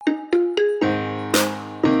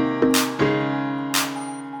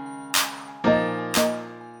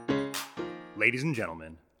ladies and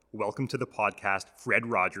gentlemen, welcome to the podcast Fred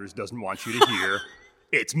Rogers doesn't want you to hear.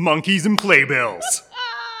 It's Monkeys and Playbills.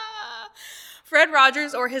 Fred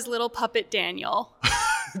Rogers or his little puppet Daniel.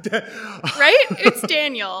 Right? It's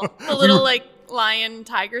Daniel. The little lion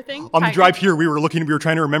tiger thing. On the drive here, we were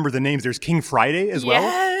trying to remember the names. There's King Friday as well.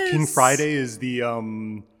 Yes. King Friday is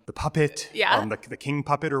the puppet. Yeah. The king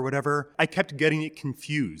puppet or whatever. I kept getting it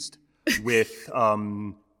confused with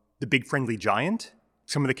the Big Friendly Giant.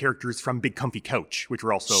 Some of the characters from Big Comfy Couch, which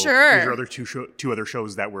were also these are other two other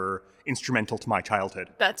shows that were instrumental to my childhood.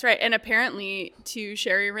 That's right. And apparently to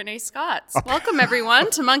Sherry Renee Scott's. Welcome,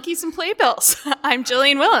 everyone, to Monkeys and Playbills. I'm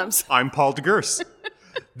Jillian Willems. I'm Paul DeGurse.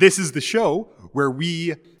 This is the show where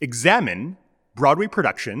we examine Broadway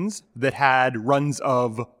productions that had runs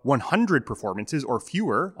of 100 performances or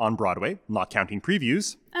fewer on Broadway, not counting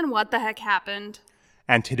previews. And what the heck happened?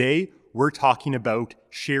 And today, we're talking about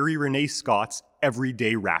Sherry Renee Scott's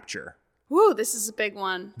Everyday Rapture. Ooh, this is a big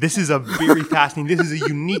one. This is a very fascinating, this is a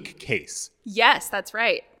unique case. Yes, that's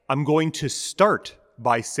right. I'm going to start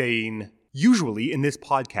by saying, usually in this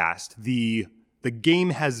podcast, the game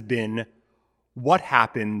has been what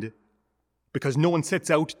happened because no one sets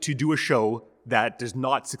out to do a show that does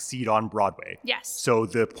not succeed on Broadway. Yes. So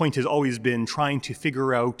the point has always been trying to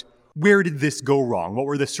figure out, where did this go wrong? What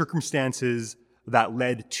were the circumstances that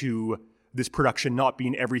led to this production not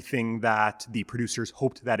being everything that the producers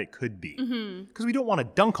hoped that it could be? Because we don't want to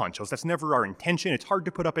dunk on shows. That's never our intention. It's hard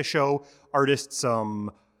to put up a show. Artists,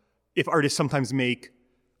 if artists sometimes make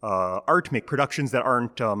make productions that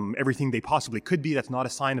aren't everything they possibly could be, that's not a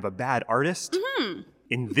sign of a bad artist.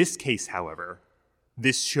 In this case, however,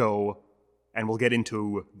 this show, and we'll get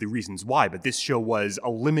into the reasons why, but this show was a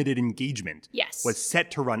limited engagement. Yes. Was set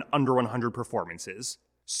to run under 100 performances.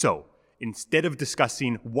 So, instead of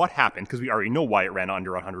discussing what happened, because we already know why it ran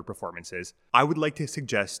under 100 performances, I would like to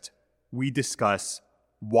suggest we discuss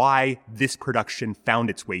why this production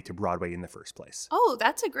found its way to Broadway in the first place. Oh,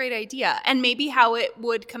 that's a great idea. And maybe how it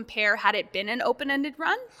would compare had it been an open-ended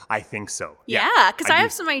run? I think so. Yeah, because I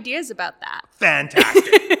have some ideas about that.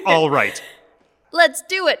 Fantastic. All right. Let's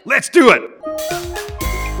do it. Let's do it.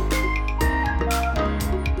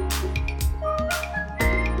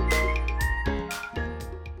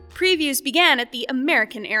 Previews began at the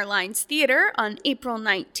American Airlines Theater on April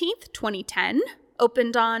 19th, 2010,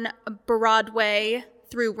 opened on Broadway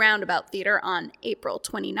through Roundabout Theater on April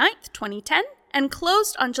 29th, 2010, and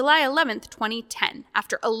closed on July 11th, 2010,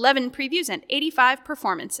 after 11 previews and 85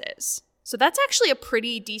 performances. So that's actually a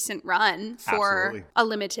pretty decent run for Absolutely. a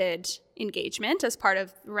limited engagement as part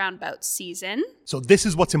of the Roundabout season. So this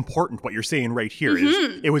is what's important, what you're saying right here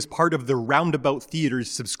is it was part of the Roundabout Theater's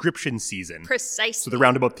subscription season. Precisely. So the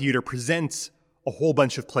Roundabout Theater presents a whole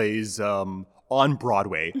bunch of plays on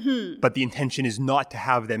Broadway, but the intention is not to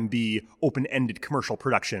have them be open-ended commercial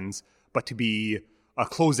productions, but to be a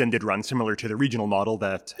close-ended run similar to the regional model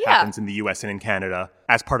that happens in the US and in Canada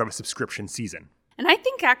as part of a subscription season. And I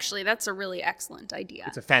think actually that's a really excellent idea.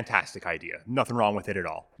 It's a fantastic idea. Nothing wrong with it at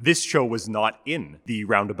all. This show was not in the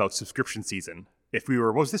Roundabout subscription season. If we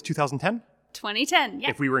were, what was this, 2010? 2010,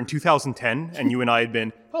 yeah. If we were in 2010 and you and I had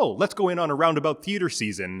been, let's go in on a Roundabout Theater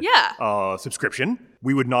season subscription,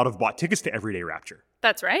 we would not have bought tickets to Everyday Rapture.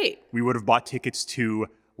 That's right. We would have bought tickets to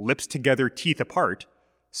Lips Together, Teeth Apart,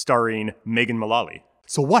 starring Megan Mullally.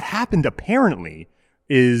 So what happened apparently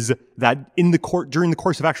is that during the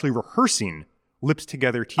course of actually rehearsing Lips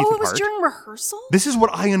Together, Teeth Apart. Oh, it was during rehearsal? This is what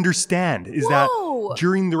I understand, is that Whoa.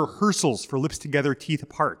 during the rehearsals for Lips Together, Teeth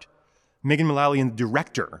Apart, Megan Mullally and the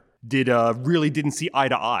director really didn't see eye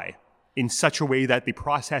to eye in such a way that the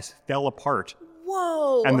process fell apart.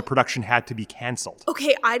 Whoa. And the production had to be canceled.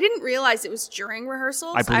 Okay, I didn't realize it was during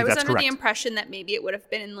rehearsals. I believe was that's under correct. the impression that maybe it would have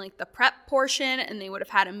been in the prep portion and they would have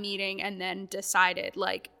had a meeting and then decided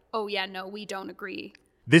oh yeah, no, we don't agree.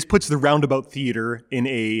 This puts the Roundabout Theater in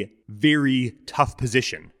a very tough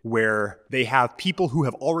position where they have people who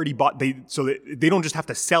have already bought, so they don't just have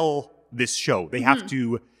to sell this show. They have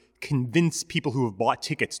to convince people who have bought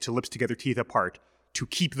tickets to Lips Together, Teeth Apart to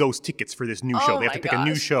keep those tickets for this new show. They have to pick a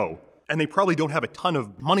new show. And they probably don't have a ton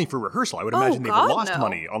of money for rehearsal. I would imagine they've lost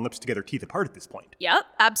money on Lips Together, Teeth Apart at this point. Yep,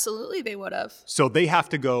 absolutely they would have. So they have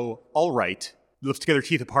to go, all right, Lips Together,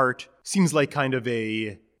 Teeth Apart seems like kind of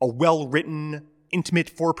a well-written, intimate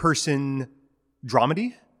four-person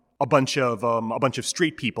dramedy. A bunch of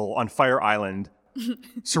straight people on Fire Island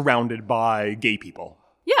surrounded by gay people.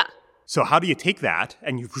 Yeah. So how do you take that,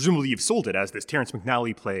 and you've sold it as this Terrence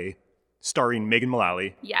McNally play starring Megan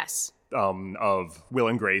Mullally. Yes. Of Will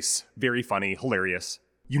and Grace. Very funny, hilarious.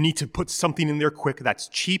 You need to put something in there quick that's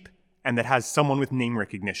cheap and that has someone with name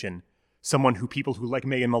recognition someone who people who like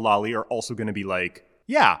Megan Mullally are also going to be like,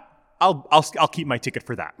 yeah, I'll keep my ticket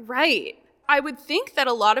for that. Right. I would think that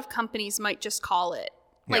a lot of companies might just call it.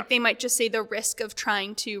 Like, they might just say the risk of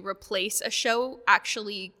trying to replace a show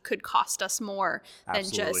actually could cost us more than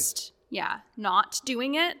just, not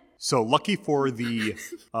doing it. So lucky for the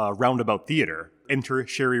Roundabout Theatre, enter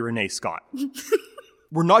Sherry Renee Scott.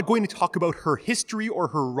 We're not going to talk about her history or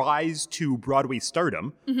her rise to Broadway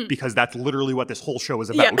stardom, because that's literally what this whole show is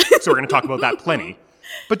about. So we're going to talk about that plenty.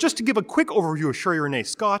 But just to give a quick overview of Sherry Renee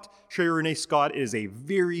Scott is a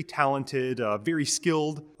very talented, very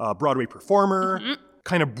skilled Broadway performer.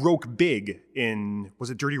 Kind of broke big in, was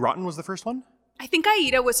it Dirty Rotten was the first one? I think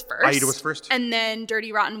Aida was first. Aida was first. And then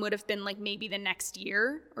Dirty Rotten would have been like maybe the next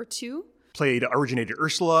year or two. Originated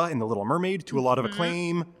Ursula in The Little Mermaid to a lot of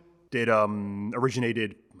acclaim.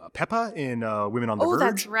 Originated Peppa in Women on the Verge. Oh,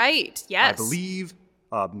 that's right. Yes. I believe.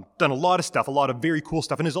 Done a lot of stuff, a lot of very cool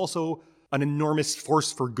stuff, and is also an enormous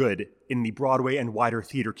force for good in the Broadway and wider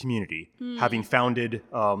theater community, having founded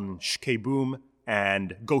Shk Boom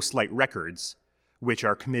and Ghostlight Records, which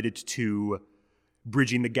are committed to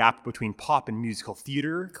bridging the gap between pop and musical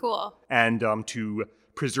theater. Cool. And to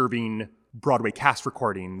preserving Broadway cast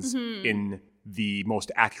recordings in the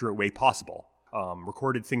most accurate way possible.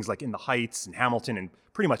 Recorded things like In the Heights and Hamilton, and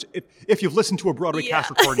pretty much, if you've listened to a Broadway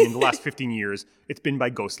cast recording in the last 15 years, it's been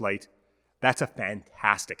by Ghostlight. That's a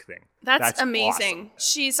fantastic thing. That's amazing. Awesome.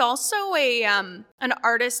 She's also an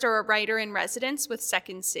artist or a writer in residence with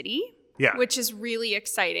Second City. Yeah. Which is really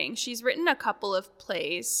exciting. She's written a couple of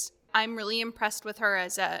plays. I'm really impressed with her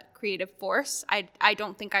as a creative force. I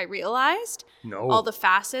don't think I realized all the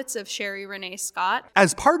facets of Sherry Renee Scott.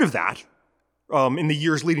 As part of that, in the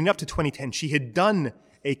years leading up to 2010, she had done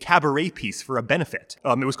a cabaret piece for a benefit.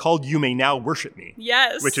 It was called You May Now Worship Me.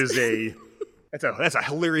 Yes. Which is that's a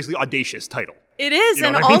hilariously audacious title. It is, you know,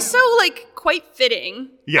 and also like quite fitting,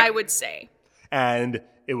 I would say. And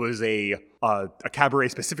it was a cabaret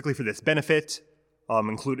specifically for this benefit,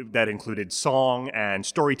 included song and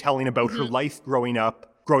storytelling about her life growing up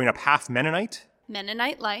half Mennonite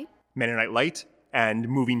Light, and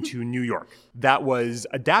moving to New York. That was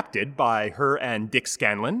adapted by her and Dick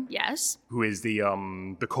Scanlon. Yes, who is the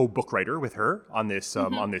co-book writer with her on this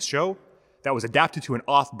show. That was adapted to an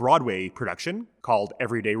off-Broadway production called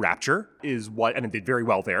Everyday Rapture, and it did very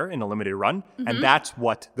well there in a limited run. And that's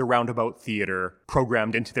what the Roundabout Theatre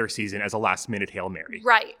programmed into their season as a last-minute Hail Mary.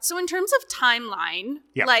 Right. So in terms of timeline,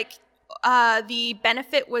 the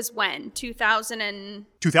benefit was when?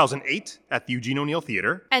 2008 at the Eugene O'Neill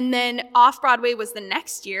Theatre. And then off-Broadway was the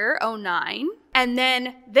next year, 2009. And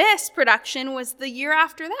then this production was the year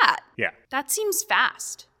after that. Yeah. That seems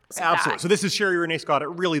fast. Absolutely. So this is Sherry Renee Scott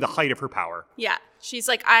at really the height of her power. Yeah. She's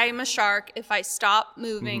like, I'm a shark. If I stop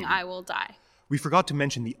moving, I will die. We forgot to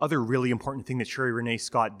mention the other really important thing that Sherry Renee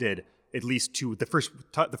Scott did, at least to the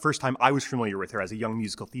first time I was familiar with her as a young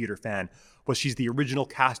musical theater fan, was she's the original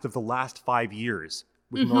cast of The Last 5 Years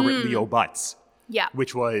with Norbert Leo Butz. Yeah.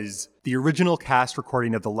 Which was the original cast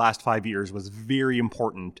recording of The Last 5 Years was very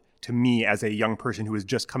important to me as a young person who was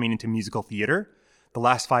just coming into musical theater. The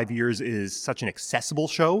Last 5 Years is such an accessible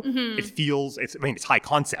show. It feels, it's high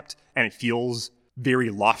concept, and it feels very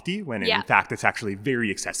lofty when in fact it's actually very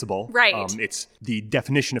accessible. Right. It's the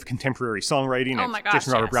definition of contemporary songwriting. Oh my gosh,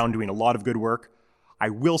 Jason Robert Brown doing a lot of good work.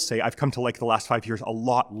 I will say I've come to like The Last 5 Years a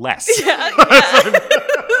lot less. Yeah.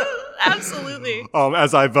 Absolutely.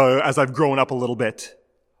 As I've grown up a little bit.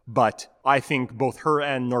 But I think both her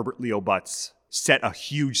and Norbert Leo Butz set a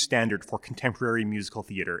huge standard for contemporary musical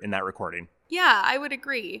theater in that recording. Yeah, I would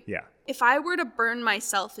agree. Yeah. If I were to burn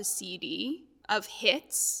myself a CD of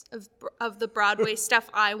hits of the Broadway stuff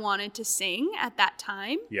I wanted to sing at that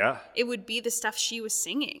time, it would be the stuff she was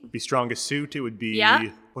singing. Be Strongest Suit. It would be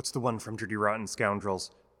what's the one from Dirty Rotten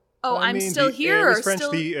Scoundrels? Oh, I'm Still Here, or French,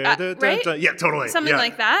 still right? Yeah, totally. Something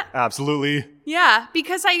like that. Absolutely. Yeah,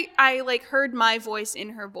 because I like heard my voice in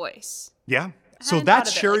her voice. Yeah. So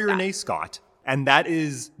that's Sherry Renee Scott, and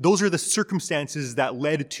those are the circumstances that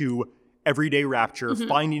led to Everyday Rapture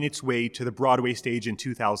finding its way to the Broadway stage in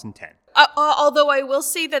 2010. Although I will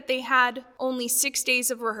say that they had only 6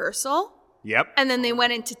 days of rehearsal. Yep. And then they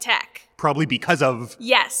went into tech. Probably because of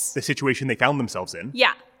the situation they found themselves in.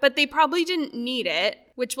 Yeah, but they probably didn't need it,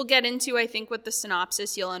 which we'll get into, I think, with the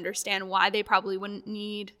synopsis. You'll understand why they probably wouldn't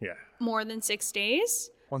need more than 6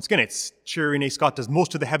 days. Once again, it's Sherry Renee Scott does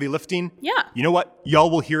most of the heavy lifting. Yeah. You know what?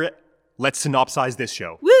 Y'all will hear it. Let's synopsize this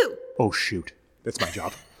show. Woo! Oh, shoot. That's my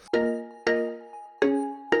job.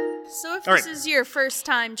 So if this is your first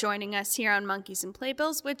time joining us here on Monkeys and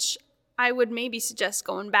Playbills, which I would maybe suggest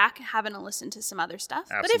going back, having a listen to some other stuff.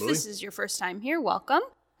 Absolutely. But if this is your first time here, welcome.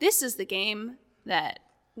 This is the game that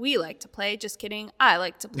we like to play. Just kidding. I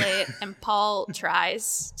like to play it, and Paul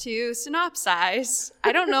tries to synopsize.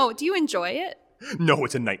 I don't know. Do you enjoy it? No,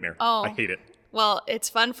 it's a nightmare. Oh. I hate it. Well, it's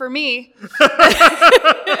fun for me.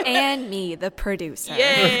 And me, the producer.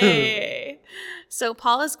 Yay! So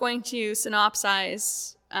Paul is going to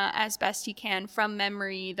synopsize as best he can from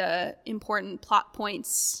memory the important plot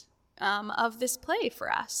points of this play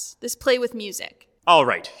for us. This play with music. All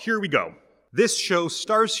right, here we go. This show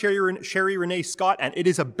stars Sherry Renee Scott, and it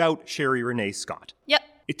is about Sherry Renee Scott. Yep.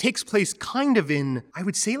 It takes place kind of in, I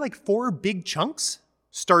would say, like 4 big chunks,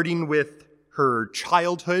 starting with her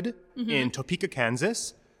childhood in Topeka,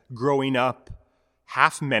 Kansas, growing up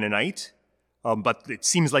half Mennonite, but it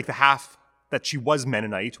seems like the half that she was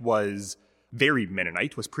Mennonite was very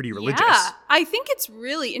Mennonite, was pretty religious. Yeah, I think it's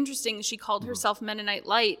really interesting she called herself Mennonite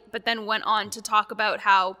Light, but then went on to talk about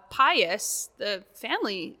how pious the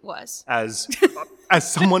family was. As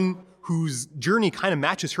someone whose journey kind of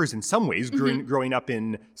matches hers in some ways, growing up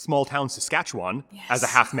in small town Saskatchewan as a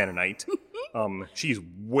half Mennonite, she's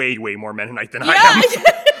way, way more Mennonite than I am.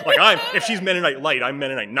 Like if she's Mennonite Light, I'm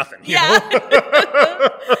Mennonite nothing. You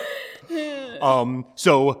know?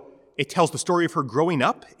 So it tells the story of her growing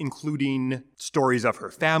up, including stories of her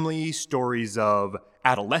family, stories of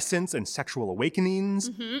adolescence and sexual awakenings.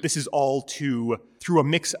 This is all through a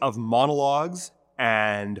mix of monologues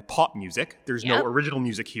and pop music. There's no original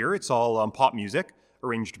music here. It's all pop music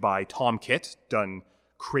arranged by Tom Kitt, done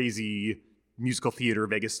crazy musical theater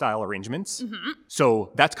Vegas-style arrangements.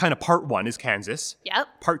 So that's kind of part 1 is Kansas. Yep.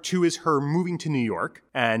 Part 2 is her moving to New York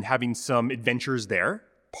and having some adventures there.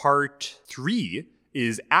 Part 3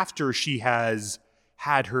 is after she has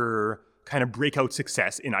had her kind of breakout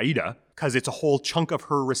success in Aida, because it's a whole chunk of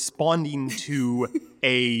her responding to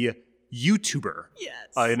a YouTuber,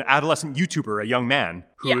 an adolescent YouTuber, a young man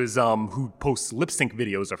who posts lip sync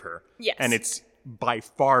videos of her. Yes. And it's by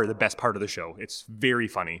far the best part of the show. It's very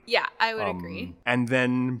funny. Yeah, I would agree. And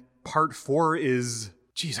then part 4 is,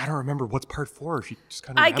 geez, I don't remember what's part 4. She just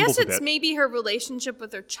kind of I guess a it's bit. maybe her relationship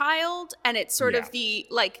with her child, and it's sort of the,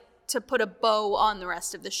 like, to put a bow on the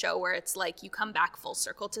rest of the show, where it's like you come back full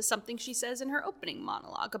circle to something she says in her opening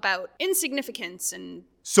monologue about insignificance and...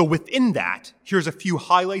 So within that, here's a few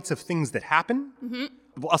highlights of things that happen.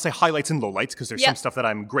 Well, I'll say highlights and lowlights, because there's some stuff that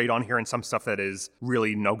I'm great on here and some stuff that is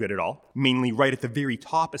really no good at all. Mainly right at the very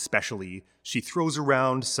top especially, she throws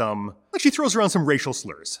around some racial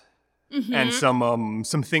slurs. And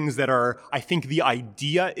some things that are, I think the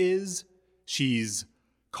idea is she's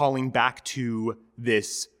calling back to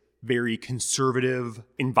this very conservative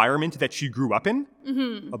environment that she grew up in.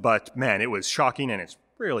 But man, it was shocking, and it's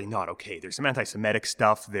really not okay. There's some anti-Semitic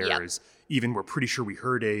stuff. There's even, we're pretty sure we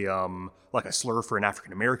heard a slur for an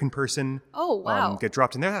African-American person. Oh, wow. Get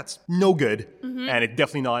dropped in there. That's no good. And it's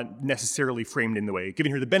definitely not necessarily framed in the way,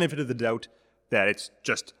 giving her the benefit of the doubt that it's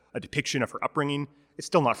just a depiction of her upbringing. It's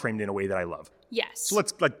still not framed in a way that I love. Yes. So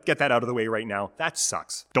let's get that out of the way right now. That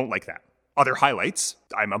sucks. Don't like that. Other highlights,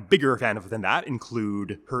 I'm a bigger fan of than that,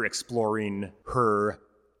 include her exploring her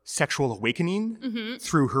sexual awakening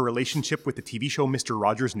through her relationship with the TV show Mr.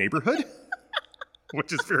 Rogers' Neighborhood,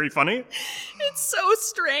 which is very funny. It's so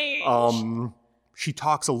strange. She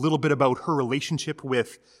talks a little bit about her relationship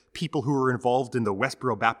with people who are involved in the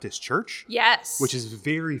Westboro Baptist Church. Yes. Which is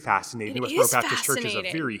very fascinating. It The Westboro is Baptist Church is a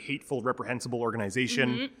fascinating. very hateful, reprehensible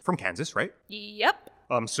organization from Kansas, right? Yep.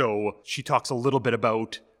 So she talks a little bit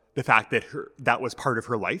about the fact that that was part of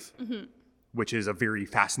her life, which is a very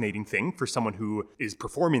fascinating thing for someone who is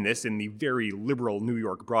performing this in the very liberal New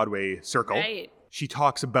York Broadway circle. Right. She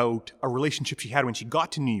talks about a relationship she had when she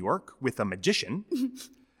got to New York with a magician.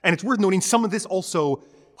 And it's worth noting some of this also,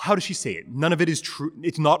 how does she say it? None of it is true.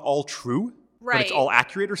 It's not all true, but it's Right. all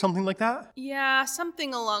accurate or something like that. Yeah,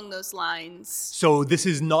 something along those lines. So this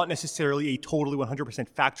is not necessarily a totally 100%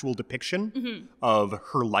 factual depiction of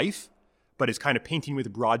her life, but is kind of painting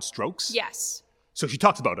with broad strokes. Yes. So she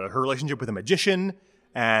talks about her relationship with a magician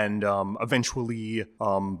and eventually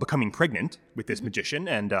becoming pregnant with this magician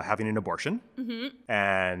and having an abortion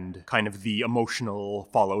and kind of the emotional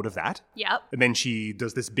fallout of that. Yep. And then she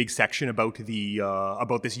does this big section about this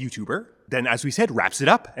YouTuber. Then, as we said, wraps it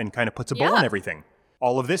up and kind of puts a bow on everything.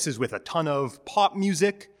 All of this is with a ton of pop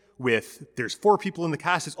music. There's 4 people in the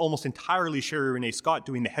cast. It's almost entirely Sherry Renee Scott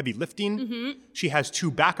doing the heavy lifting. She has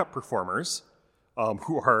 2 backup performers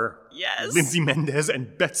who are Lindsay Mendez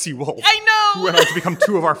and Betsy Wolfe. I know! Who went on to become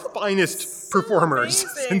 2 of our finest performers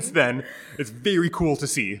amazing. since then. It's very cool to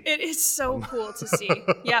see. It is so cool to see.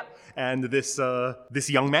 Yep. And this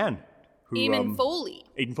young man. Who, Eamon Foley.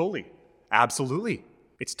 Aidan Foley. Absolutely.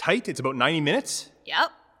 It's tight. It's about 90 minutes.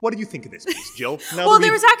 Yep. What did you think of this piece, Jill? Now Well, that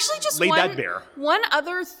there we've was actually just laid that bare. one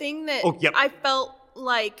other thing that Oh, yep. I felt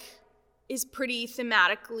like is pretty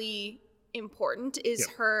thematically important is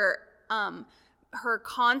Yep. her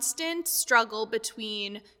constant struggle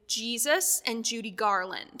between Jesus and Judy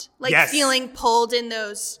Garland, like Yes. feeling pulled in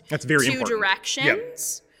those That's very two important.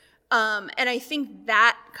 directions. And I think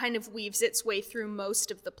that kind of weaves its way through most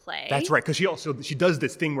of the play. That's right, because she does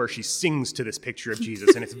this thing where she sings to this picture of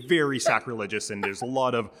Jesus, and it's very sacrilegious, and there's a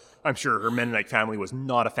lot of, I'm sure her Mennonite family was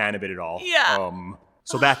not a fan of it at all. Yeah.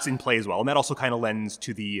 So that's in play as well, and that also kind of lends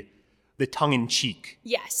to the tongue-in-cheek.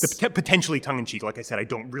 Yes. The potentially tongue-in-cheek. Like I said, I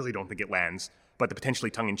really don't think it lands, but the potentially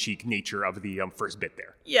tongue-in-cheek nature of the first bit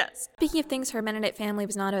there. Yes. Speaking of things her Mennonite family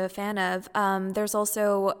was not a fan of,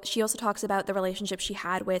 she also talks about the relationship she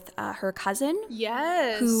had with her cousin,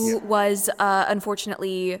 Yes. who was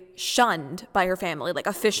unfortunately shunned by her family, like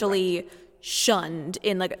officially shunned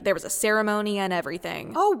in like there was a ceremony and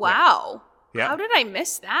everything. Oh, wow. Yeah. How did I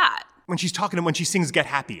miss that? When she sings "Get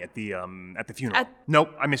Happy" at the funeral.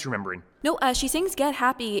 Nope, I'm misremembering. No, she sings "Get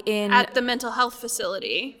Happy" in. At the mental health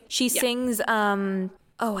facility. She sings.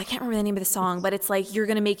 I can't remember the name of the song, but it's like you're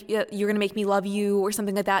gonna make me love you or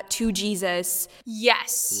something like that to Jesus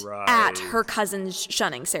Yes. Right. at her cousin's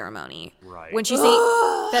shunning ceremony. Right. When she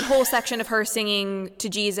that whole section of her singing to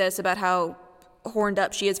Jesus about how horned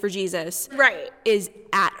up she is for Jesus, Right. is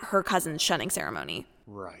at her cousin's shunning ceremony.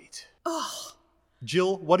 Right. Oh.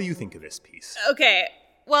 Jill, what do you think of this piece? Okay.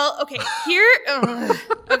 Well, okay. Here.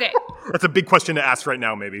 Okay. That's a big question to ask right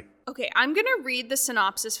now, maybe. Okay. I'm going to read the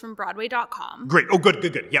synopsis from Broadway.com. Great. Oh,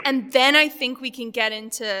 good. Yep. And then I think we can get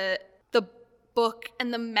into the book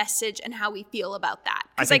and the message and how we feel about that.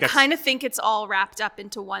 Because I kind of think it's all wrapped up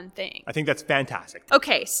into one thing. I think that's fantastic.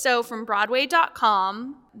 Okay, so from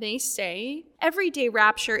Broadway.com, they say, Everyday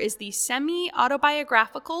Rapture is the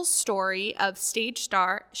semi-autobiographical story of stage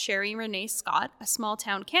star Sherry Renee Scott, a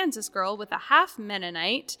small-town Kansas girl with a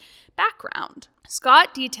half-Mennonite background.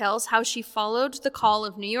 Scott details how she followed the call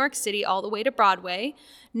of New York City all the way to Broadway,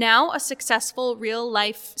 now a successful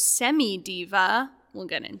real-life semi-diva. We'll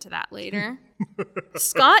get into that later.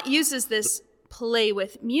 Scott uses this play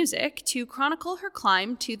with music to chronicle her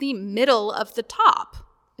climb to the middle of the top.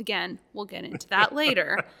 Again, we'll get into that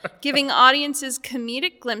later. Giving audiences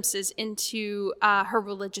comedic glimpses into her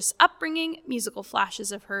religious upbringing, musical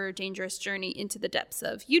flashes of her dangerous journey into the depths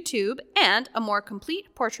of YouTube, and a more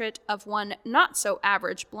complete portrait of one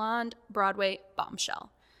not-so-average blonde Broadway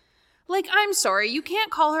bombshell. Like, I'm sorry, you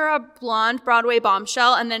can't call her a blonde Broadway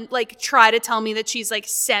bombshell and then, like, try to tell me that she's, like,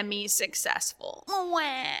 semi-successful.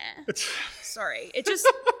 Sorry. It just...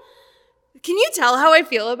 Can you tell how I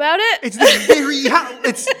feel about it? It's this very...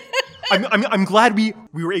 I'm glad we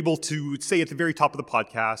were able to say at the very top of the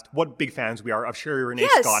podcast what big fans we are of Sherry Renee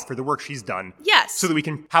Scott for the work she's done. Yes. So that we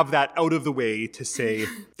can have that out of the way to say,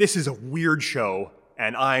 this is a weird show,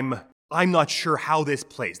 and I'm not sure how this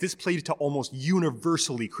plays. This played to almost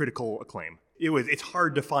universally critical acclaim. It's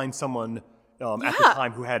hard to find someone at the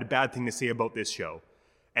time who had a bad thing to say about this show.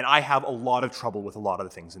 And I have a lot of trouble with a lot of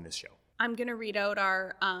the things in this show. I'm going to read out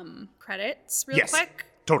our credits real quick.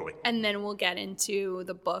 Totally. And then we'll get into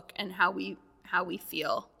the book and how we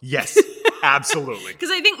feel. Yes, absolutely.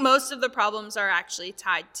 Because I think most of the problems are actually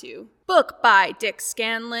tied to book by Dick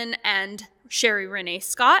Scanlon and Sherry Renee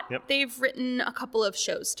Scott. Yep. They've written a couple of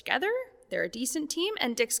shows together. They're a decent team.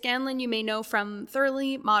 And Dick Scanlon you may know from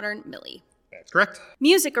Thoroughly Modern Millie. That's correct.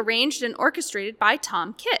 Music arranged and orchestrated by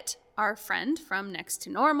Tom Kitt, our friend from Next to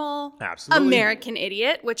Normal. Absolutely. American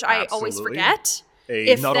Idiot, which I always forget.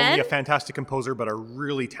 Not only a fantastic composer, but a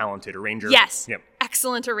really talented arranger. Yes. Yep.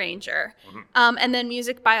 Excellent arranger. And then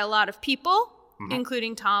music by a lot of people,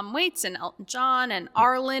 including Tom Waits and Elton John, and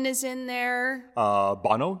Arlen is in there.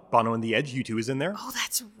 Bono and the Edge, U2 is in there. Oh,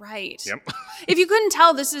 that's right. Yep. If you couldn't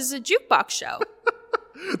tell, this is a jukebox show.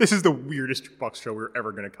 This is the weirdest jukebox show we're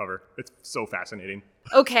ever going to cover. It's so fascinating.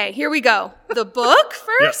 Okay, here we go. The book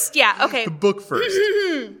first? Yeah, okay. The book first.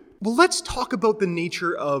 Well, let's talk about the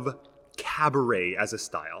nature of cabaret as a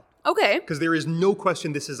style. Okay. Because there is no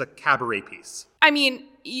question this is a cabaret piece. I mean,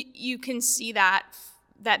 you can see that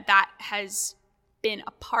has been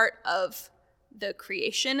a part of the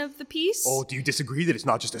creation of the piece. Oh, do you disagree that it's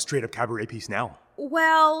not just a straight-up cabaret piece now?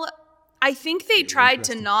 Well, I think they tried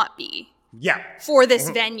to not be. Yeah. For this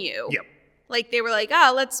venue. Yep. Like, they were like,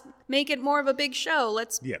 let's make it more of a big show.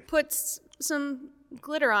 Let's put some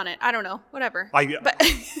glitter on it. I don't know. Whatever. I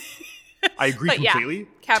agree completely.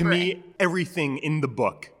 Yeah, to me, everything in the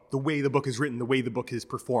book, the way the book is written, the way the book is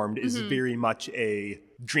performed, is very much a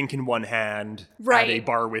drink in one hand at a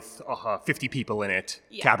bar with 50 people in it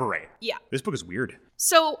cabaret. Yeah. This book is weird.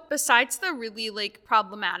 So besides the really like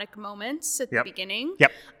problematic moments at the beginning,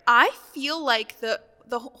 Yep. I feel like the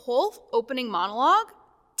whole opening monologue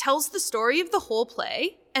tells the story of the whole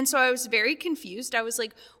play. And so I was very confused. I was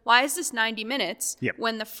like, why is this 90 minutes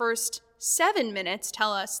when the first 7 minutes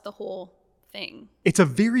tell us the whole thing? It's a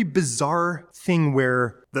very bizarre thing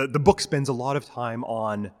where the book spends a lot of time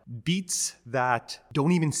on beats that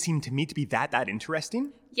don't even seem to me to be that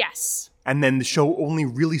interesting. Yes. And then the show only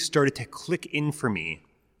really started to click in for me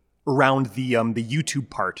around the YouTube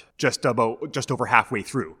part, just over halfway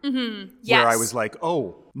through. Mm-hmm. Yes. Where I was like,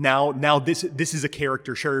 oh, now this is a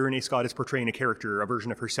character. Sherry Renee Scott is portraying a character, a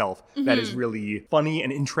version of herself that is really funny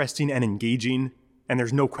and interesting and engaging. And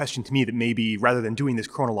there's no question to me that maybe rather than doing this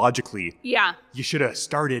chronologically, you should have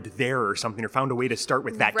started there or something, or found a way to start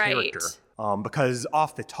with that character. Because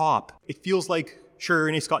off the top, it feels like Sherry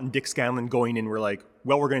Renee Scott and Dick Scanlon going in were like,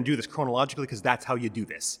 well, we're going to do this chronologically because that's how you do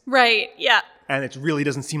this. Right, yeah. And it really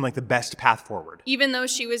doesn't seem like the best path forward. Even though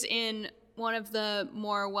she was in one of the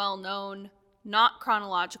more well-known, not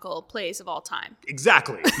chronological plays of all time.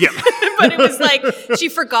 Exactly, yeah. But it was like, she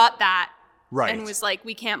forgot that. Right. And was like,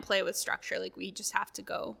 we can't play with structure. Like, we just have to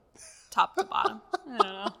go top to bottom. I don't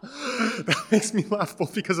know. That makes me laugh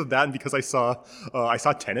both because of that and because I saw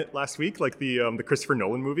Tenet last week, like the Christopher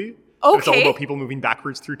Nolan movie. Okay. It's all about people moving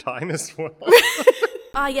backwards through time as well.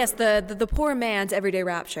 Yes, the poor man's everyday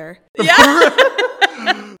rapture. Yeah.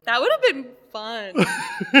 That would have been fun.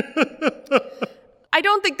 I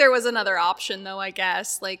don't think there was another option, though, I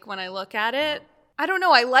guess. Like, when I look at it, I don't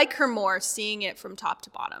know. I like her more seeing it from top to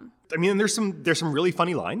bottom. I mean, there's some really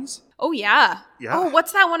funny lines. Oh, yeah. Oh,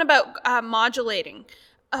 what's that one about modulating?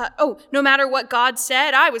 No matter what God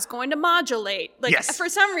said, I was going to modulate. Like, yes. For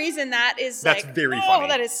some reason, that's very funny. Oh,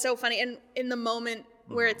 that is so funny. And in the moment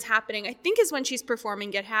where it's happening, I think is when she's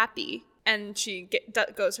performing Get Happy, and she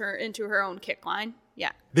goes into her own kick line.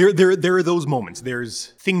 Yeah. There are those moments.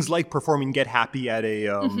 There's things like performing Get Happy at a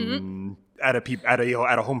at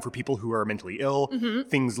a home for people who are mentally ill.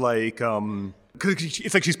 Things like because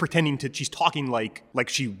it's like she's talking like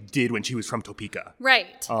she did when she was from Topeka.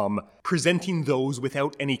 Right. Presenting those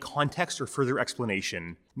without any context or further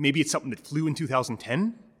explanation. Maybe it's something that flew in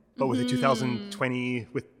 2010, but with a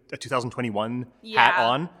 2021 hat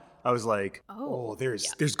on, I was like,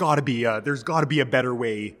 there's got to be a better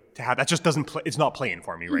way to have that. Just doesn't play. It's not playing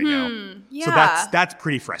for me right now. Yeah. So that's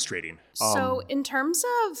pretty frustrating. So in terms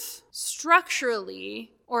of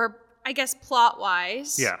structurally, or I guess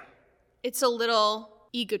plot-wise, it's a little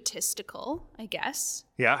egotistical, I guess.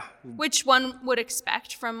 Yeah. Which one would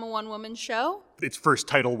expect from a one-woman show. Its first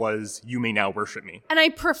title was You May Now Worship Me. And I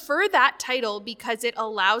prefer that title because it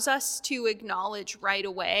allows us to acknowledge right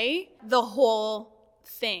away the whole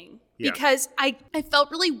thing. Yeah. Because I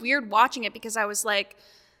felt really weird watching it because I was like,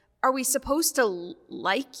 are we supposed to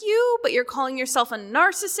like you, but you're calling yourself a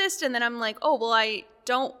narcissist? And then I'm like, oh, well, I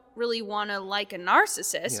don't really want to like a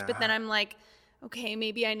narcissist. Yeah. But then I'm like, okay,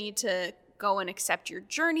 maybe I need to go and accept your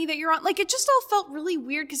journey that you're on. Like, it just all felt really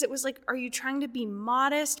weird because it was like, are you trying to be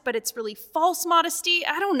modest, but it's really false modesty?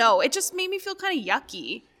 I don't know. It just made me feel kind of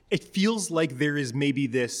yucky. It feels like there is maybe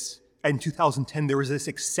this, in 2010, there was this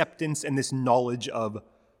acceptance and this knowledge of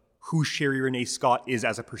who Sherry Renee Scott is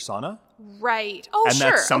as a persona. Right. Oh, and sure.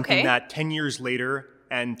 And that's something that 10 years later,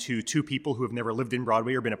 and to two people who have never lived in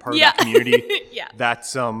Broadway or been a part of that community, that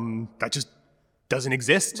just doesn't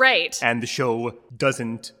exist. Right. And the show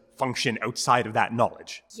doesn't function outside of that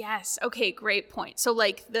knowledge. Yes. Okay, great point. So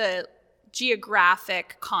like the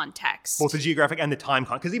geographic context. Both the geographic and the time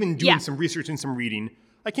context. Because even doing some research and some reading,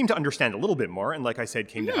 I came to understand a little bit more. And like I said,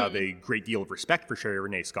 came to have a great deal of respect for Sherry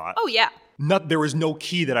Renee Scott. Oh, yeah. There was no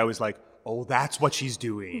key that I was like, oh, that's what she's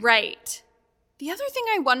doing. Right. The other thing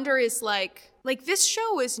I wonder is like this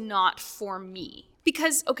show is not for me.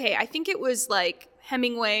 Because, okay, I think it was like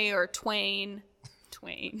Hemingway or Twain,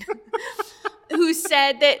 who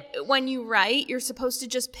said that when you write, you're supposed to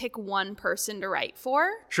just pick one person to write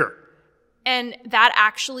for. Sure. And that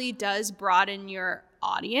actually does broaden your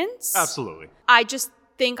audience. Absolutely. I just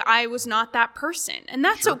think I was not that person. And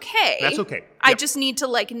that's okay. That's okay. Yep. I just need to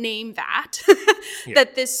like name that.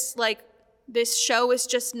 That this show is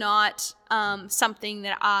just not something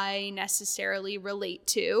that I necessarily relate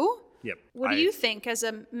to. Yep. What do you think as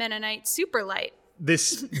a Mennonite superlight?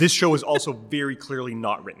 This show is also very clearly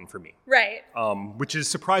not written for me. Right. Which is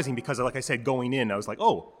surprising because, like I said, going in, I was like,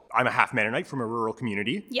 oh, I'm a half Mennonite from a rural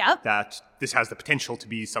community. Yeah. That this has the potential to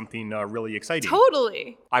be something really exciting.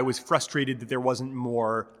 Totally. I was frustrated that there wasn't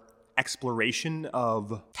more exploration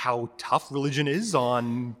of how tough religion is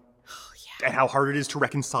on and how hard it is to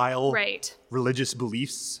reconcile religious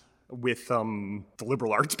beliefs with the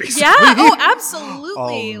liberal arts, basically. Yeah, oh,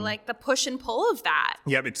 absolutely. Like the push and pull of that.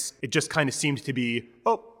 Yeah, it just kind of seemed to be,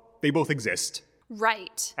 they both exist.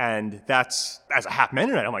 Right. And that's, as a half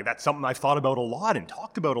Mennonite, I'm like, that's something I've thought about a lot and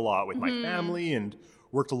talked about a lot with my family and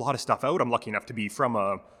worked a lot of stuff out. I'm lucky enough to be from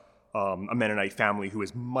a Mennonite family who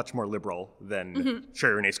is much more liberal than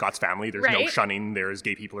Sherry Renee Scott's family. There's no Right. shunning. There's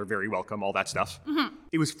gay people are very welcome, all that stuff.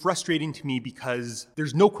 It was frustrating to me because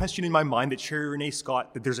there's no question in my mind that Sherry Renee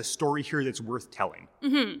Scott, that there's a story here that's worth telling.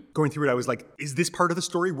 Going through it, I was like, is this part of the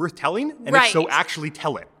story worth telling? And if so, Right. actually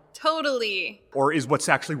tell it. Totally. Or is what's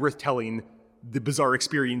actually worth telling the bizarre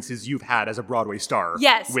experiences you've had as a Broadway star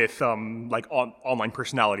Yes. with online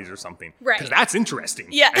personalities or something. Right. Because that's interesting.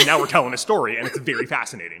 Yeah. And now we're telling a story and it's very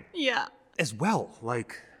fascinating. Yeah. As well,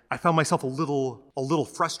 like I found myself a little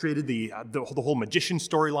frustrated. The whole magician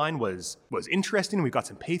storyline was interesting. We got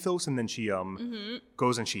some pathos, and then she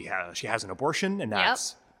goes and she has an abortion, and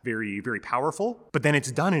that's very, very powerful. But then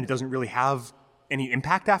it's done and it doesn't really have any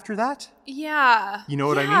impact after that. Yeah. You know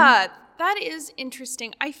what I mean? Yeah, that is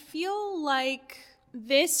interesting. I feel like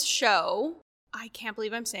this show, I can't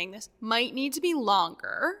believe I'm saying this, might need to be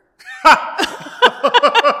longer.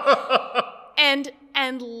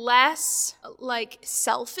 and less like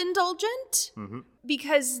self-indulgent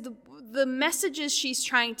because the messages she's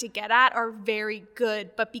trying to get at are very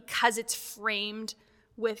good, but because it's framed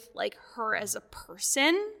with like her as a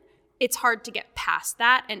person, it's hard to get past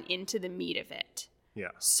that and into the meat of it. Yeah.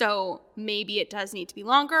 So maybe it does need to be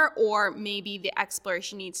longer, or maybe the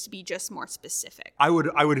exploration needs to be just more specific. I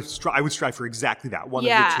would strive for exactly that. One of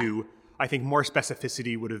the two. I think more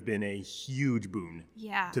specificity would have been a huge boon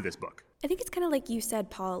to this book. I think it's kind of like you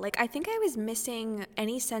said, Paul. Like, I think I was missing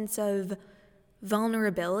any sense of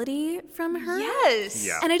vulnerability from her. Yes.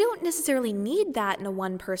 Yeah. And I don't necessarily need that in a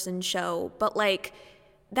one-person show, but like,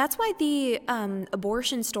 that's why the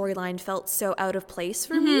abortion storyline felt so out of place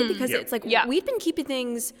for me, because it's like we've been keeping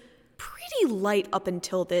things pretty light up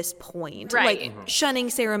until this point, right. like shunning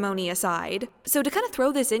ceremony aside. So to kind of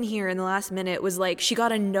throw this in here in the last minute was like she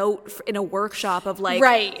got a note in a workshop of like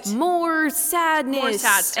more sadness More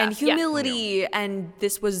sad stuff. and humility, and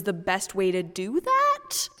this was the best way to do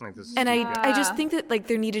that. And I just think that like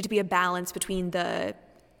there needed to be a balance between the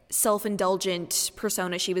self-indulgent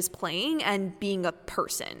persona she was playing and being a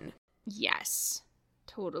person. Yes,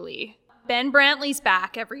 totally. Ben Brantley's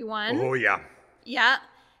back, everyone. Oh, yeah. Yeah.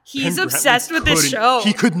 He's Ben obsessed Brantley with this show.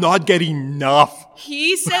 He could not get enough.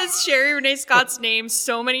 He says Sherry Renee Scott's name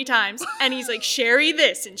so many times, and he's like, Sherry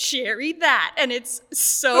this and Sherry that, and it's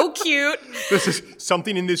so cute. This is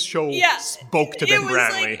something in this show spoke to Ben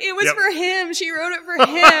Brantley. It was for him. She wrote it for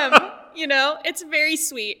him. You know, it's very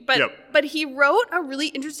sweet. But he wrote a really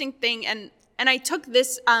interesting thing, and I took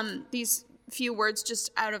this these few words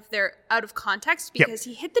just out of context because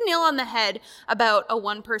he hit the nail on the head about a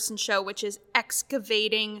one-person show, which is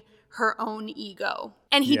excavating her own ego.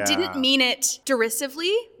 And he didn't mean it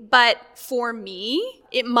derisively, but for me,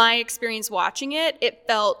 my experience watching it, it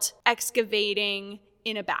felt excavating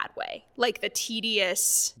in a bad way, like the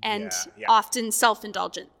tedious and often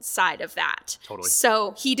self-indulgent side of that. Totally.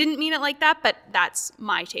 So he didn't mean it like that, but that's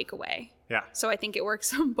my takeaway. Yeah. So I think it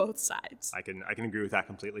works on both sides. I can agree with that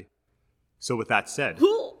completely. So with that said,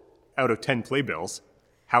 out of 10 playbills,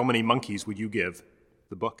 how many monkeys would you give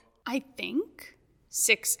the book? I think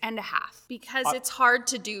 6.5, because it's hard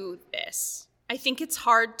to do this. I think it's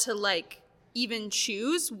hard to like even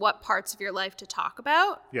choose what parts of your life to talk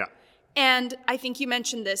about. Yeah. And I think you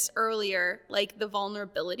mentioned this earlier, like the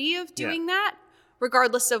vulnerability of doing that,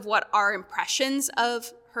 regardless of what our impressions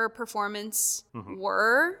of her performance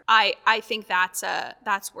were. I think that's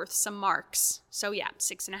worth some marks. So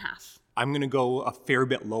 6.5. I'm going to go a fair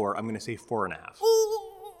bit lower. I'm going to say 4.5.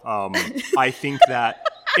 I think that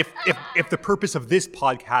if the purpose of this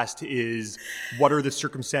podcast is what are the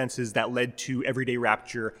circumstances that led to Everyday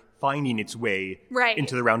Rapture finding its way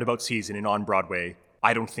into the roundabout season and on Broadway,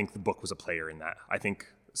 I don't think the book was a player in that. I think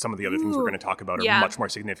some of the other things we're going to talk about are much more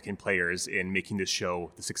significant players in making this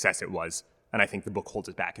show the success it was. And I think the book holds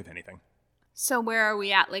it back, if anything. So where are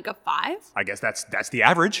we at? Like a 5? I guess that's the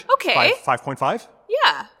average. Okay. 5.5?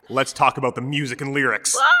 Yeah. Let's talk about the music and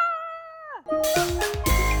lyrics.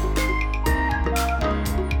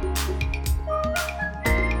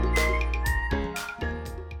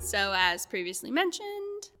 So as previously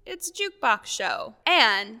mentioned, it's a jukebox show.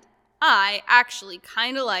 And I actually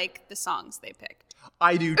kind of like the songs they picked.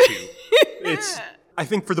 I do too. I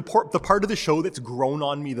think for the part of the show that's grown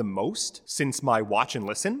on me the most since my watch and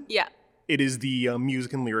listen, it is the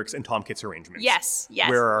music and lyrics and Tom Kitts arrangements. Yes.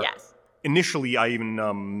 Where initially I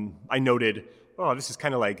even I noted, this is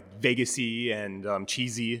kind of like Vegas-y and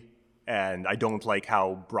cheesy. and I don't like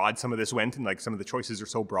how broad some of this went, and like some of the choices are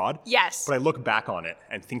so broad. Yes. But I look back on it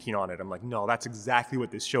and thinking on it, I'm like, no, that's exactly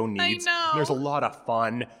what this show needs. I know. There's a lot of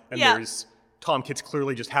fun, and Yeah. there's Tom Kitt's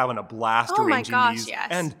clearly just having a blast Oh my arranging gosh, these. yes.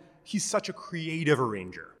 And he's such a creative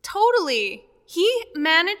arranger. Totally. He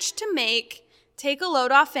managed to make Take a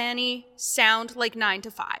Load Off Annie sound like 9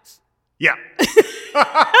 to 5. Yeah.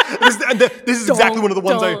 this is exactly one of the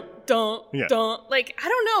ones Yeah. Don't. Like, I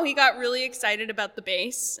don't know. He got really excited about the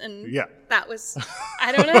bass, and Yeah. that was,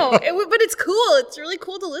 I don't know. But it's cool. It's really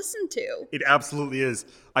cool to listen to. It absolutely is.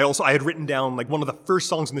 I had written down, like, one of the first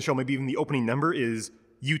songs in the show, maybe even the opening number, is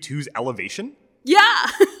U2's Elevation. Yeah.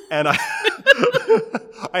 And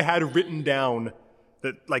I had written down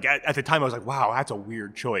that, like, at the time I was like, wow, that's a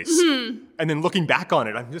weird choice. Mm-hmm. And then looking back on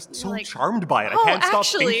it, I'm just so charmed by it. I can't stop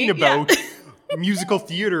thinking about musical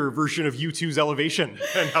theater version of U2's Elevation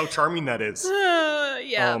and how charming that is.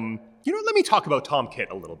 Yeah. Let me talk about Tom Kitt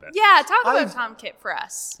a little bit. Yeah, talk about Tom Kitt for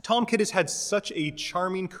us. Tom Kitt has had such a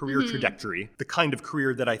charming career trajectory, the kind of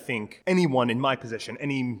career that I think anyone in my position,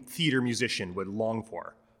 any theater musician would long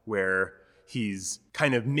for, where he's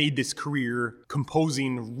kind of made this career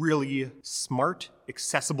composing really smart,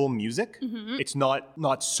 accessible music. Mm-hmm. It's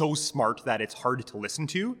not so smart that it's hard to listen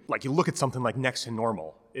to. Like, you look at something like Next to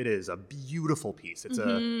Normal. It is a beautiful piece. It's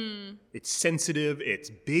it's sensitive, it's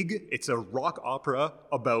big, it's a rock opera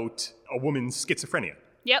about a woman's schizophrenia.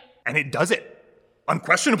 Yep. And it does it.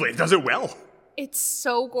 Unquestionably, it does it well. It's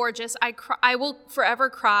so gorgeous. I will forever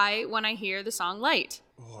cry when I hear the song Light.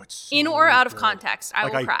 Oh, it's so in or out of good. context, I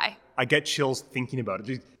will cry. I get chills thinking about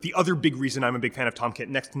it. The other big reason I'm a big fan of Tom Kitt,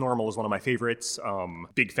 Next to Normal is one of my favorites.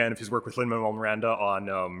 Big fan of his work with Lin-Manuel Miranda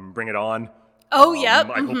on Bring It On. Oh, yep.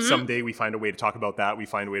 I hope someday we find a way to talk about that. We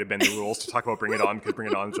find a way to bend the rules to talk about Bring It On, because Bring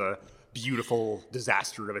It On is a beautiful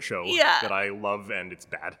disaster of a show that I love, and it's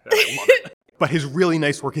bad. And I love it. But his really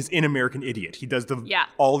nice work is in American Idiot. He does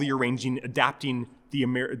all the arranging, adapting the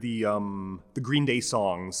Green Day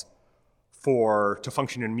songs to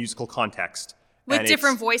function in a musical context. With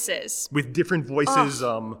different voices. With different voices.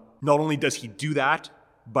 Not only does he do that,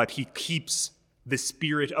 but he keeps the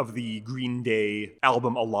spirit of the Green Day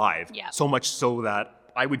album alive. Yeah. So much so that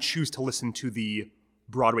I would choose to listen to the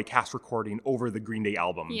Broadway cast recording over the Green Day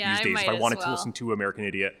album these days if I wanted to listen to American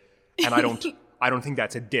Idiot. And I don't think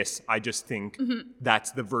that's a diss. I just think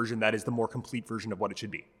that's the version that is the more complete version of what it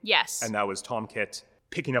should be. Yes. And that was Tom Kitt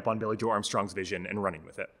picking up on Billie Joe Armstrong's vision and running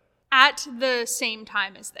with it. At the same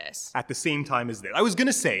time as this. At the same time as this. I was going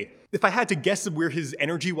to say, if I had to guess where his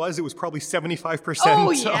energy was, it was probably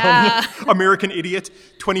 75% American Idiot,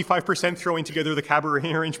 25% throwing together the cabaret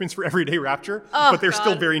arrangements for Everyday Rapture. But they're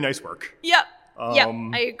still very nice work. Yep.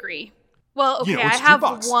 I agree. Well, okay, I have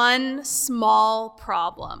one small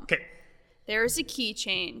problem. Okay. There's a key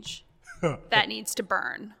change that needs to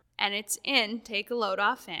burn. And it's in Take a Load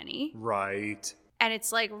Off Annie. Right. And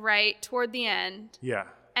it's like right toward the end. Yeah.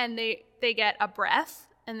 And they get a breath,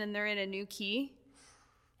 and then they're in a new key,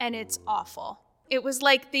 and it's awful. It was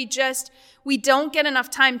like we don't get enough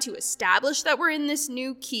time to establish that we're in this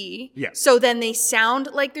new key. Yes. So then they sound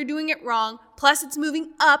like they're doing it wrong. Plus it's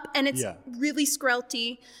moving up, and it's really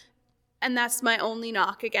skrelty. And that's my only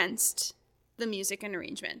knock against the music and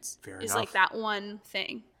arrangements. Fair is enough. like that one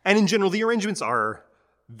thing. And in general, the arrangements are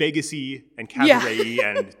Vegas-y and cabaret-y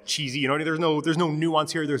and cheesy. You know, there's no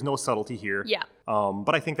nuance here. There's no subtlety here. Yeah.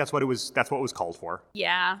 But I think that's what it was called for.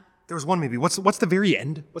 Yeah. There was one maybe. What's the very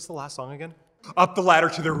end? What's the last song again? Up the ladder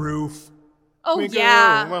to the roof. Oh, we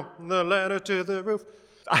yeah. Go up the ladder to the roof.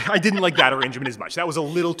 I didn't like that arrangement as much. That was a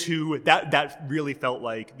little too. That really felt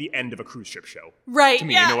like the end of a cruise ship show. Right. To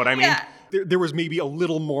me, yeah, you know what I mean? Yeah. There was maybe a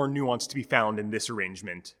little more nuance to be found in this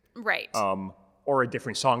arrangement. Right. Or a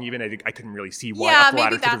different song even. I couldn't really see why Yeah, Up the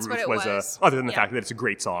Ladder maybe to that's the Roof what it was was. other than the fact that it's a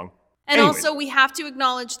great song. And anyway. Also, we have to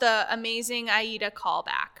acknowledge the amazing Aida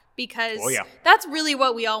callback, because yeah. that's really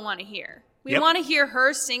what we all want to hear. We want to hear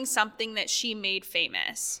her sing something that she made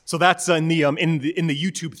famous. So that's in the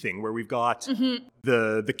YouTube thing where we've got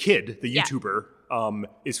the kid, the YouTuber,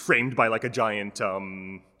 is framed by like a giant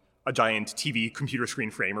TV computer screen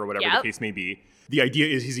frame or whatever the case may be. The idea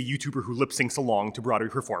is he's a YouTuber who lip syncs along to Broadway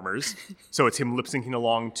performers. So it's him lip syncing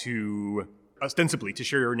along to ostensibly to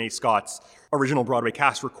Sherry Renee Scott's original Broadway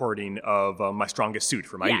cast recording of My Strongest Suit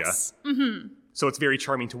from Aida. Yes. Mm-hmm. So it's very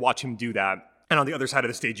charming to watch him do that. And on the other side of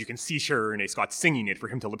the stage, you can see Sherry Renee Scott singing it for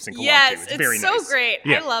him to lip sync along to. Yes, It's very so nice. great.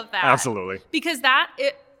 Yeah, I love that. Absolutely. Because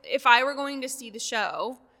if I were going to see the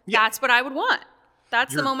show, that's what I would want.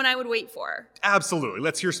 That's the moment I would wait for. Absolutely.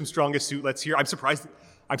 Let's hear some Strongest Suit. Let's hear. I'm surprised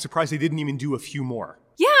they didn't even do a few more.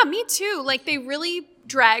 Yeah, me too. Like, they really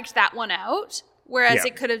dragged that one out, whereas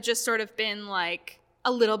it could have just sort of been like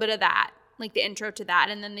a little bit of that, like the intro to that,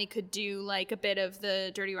 and then they could do like a bit of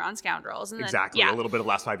the Dirty Rotten Scoundrels. And exactly, then, a little bit of the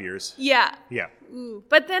last 5 years. Yeah. Yeah. Ooh.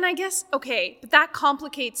 But then I guess, okay, but that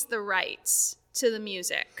complicates the rights to the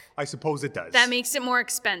music. I suppose it does. That makes it more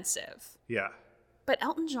expensive. Yeah. But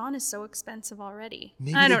Elton John is so expensive already.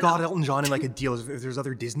 Maybe they got Elton John in like a deal. If there's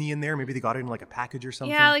other Disney in there, maybe they got it in like a package or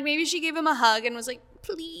something. Yeah, like maybe she gave him a hug and was like,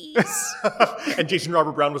 please. And Jason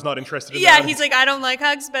Robert Brown was not interested in that. Yeah, he's like, I don't like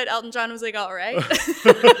hugs, but Elton John was like, all right.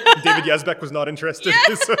 David Yazbek was not interested.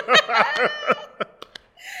 Yes.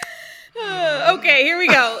 Okay, here we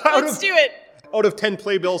go. Let's do it. Out of 10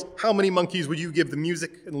 playbills, how many monkeys would you give the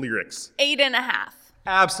music and lyrics? 8.5.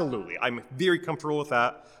 Absolutely. I'm very comfortable with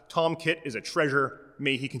that. Tom Kitt is a treasure.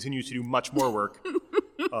 May he continue to do much more work.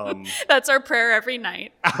 That's our prayer every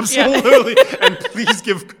night. Absolutely. Yeah. And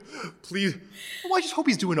please. Well, I just hope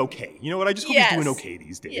he's doing okay. You know what? I just hope he's doing okay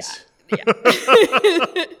these days. Yeah.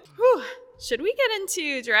 Should we get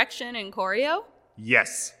into direction and choreo?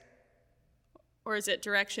 Yes. Or is it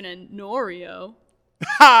direction and Norio?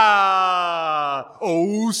 Ha!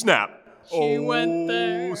 Oh, snap. She went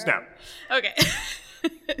there. Oh, snap. Okay.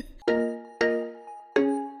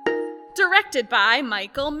 Directed by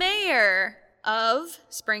Michael Mayer of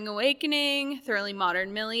Spring Awakening, Thoroughly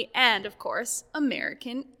Modern Millie, and, of course,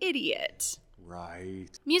 American Idiot. Right.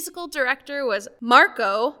 Musical director was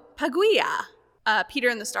Marco Paglia, Peter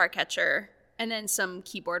and the Starcatcher, and then some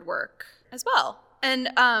keyboard work as well. And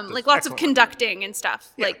like lots of conducting and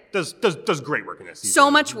stuff. Yeah, like does great work in this season.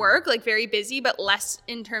 So much work, like very busy, but less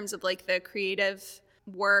in terms of like the creative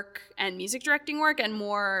work and music directing work, and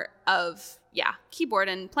more of keyboard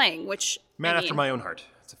and playing, which after my own heart.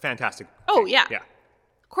 It's a fantastic. Oh yeah. Yeah.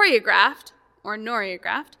 Choreographed or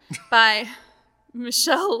choreographed by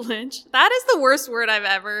Michelle Lynch. That is the worst word I've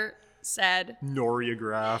ever said.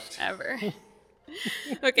 Choreographed. Ever.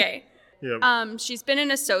 Okay. Yep. She's been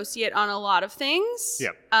an associate on a lot of things.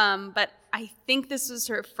 Yep. But I think this was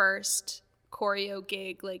her first choreo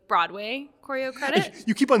gig, like Broadway choreo credit.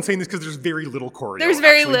 You keep on saying this because there's very little choreo. There's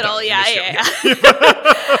very little, yeah.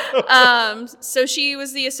 So she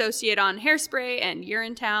was the associate on Hairspray and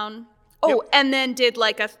Urinetown. Oh, and then did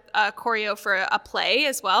like a choreo for a play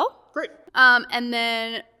as well. Great. And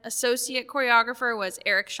then associate choreographer was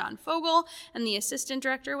Eric Sean Fogel, and the assistant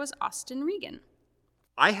director was Austin Regan.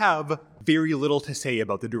 I have very little to say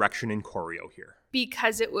about the direction in choreo here.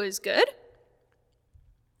 Because it was good?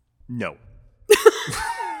 No.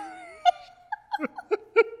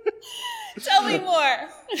 Tell me more.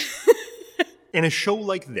 In a show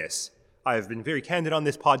like this, I've been very candid on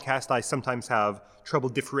this podcast. I sometimes have trouble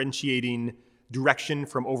differentiating direction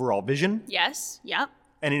from overall vision. Yes, yeah.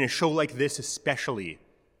 And in a show like this especially,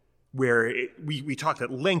 where we talked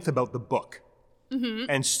at length about the book,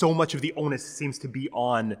 and so much of the onus seems to be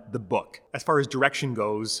on the book. As far as direction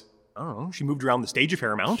goes, I don't know, she moved around the stage a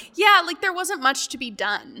fair amount. Yeah, like there wasn't much to be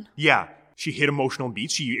done. Yeah, she hit emotional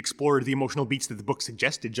beats. She explored the emotional beats that the book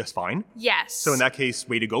suggested just fine. Yes. So in that case,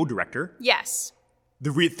 way to go, director. Yes.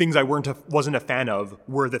 The things I wasn't a fan of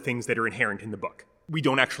were the things that are inherent in the book. We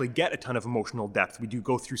don't actually get a ton of emotional depth. We do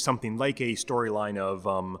go through something like a storyline of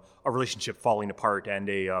a relationship falling apart and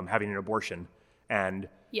having an abortion. And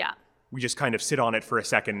we just kind of sit on it for a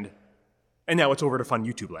second, and now it's over to fun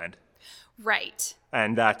YouTube land. Right.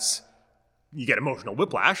 And you get emotional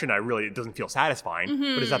whiplash, and it doesn't feel satisfying.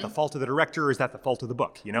 But is that the fault of the director, or is that the fault of the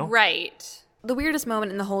book, you know? Right. The weirdest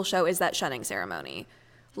moment in the whole show is that shunning ceremony.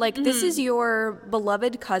 Like, this is your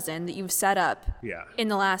beloved cousin that you've set up in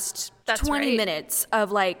the last 20 minutes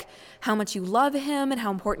of, like, how much you love him and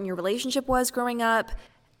how important your relationship was growing up.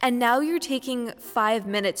 And now you're taking 5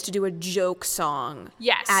 minutes to do a joke song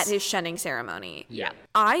at his shunning ceremony. Yeah.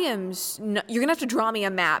 You're going to have to draw me a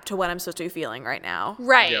map to what I'm supposed to be feeling right now.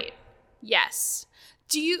 Right. Yep. Yes.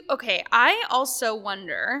 I also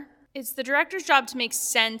wonder, it's the director's job to make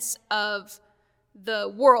sense of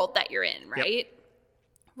the world that you're in, right? Yep.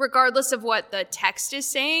 Regardless of what the text is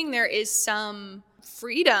saying, there is some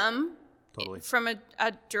freedom from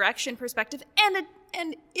a direction perspective.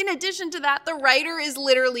 And in addition to that, the writer is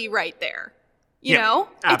literally right there. You know?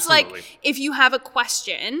 Absolutely. It's like if you have a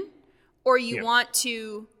question or you want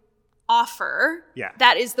to offer,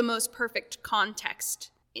 that is the most perfect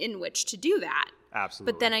context in which to do that.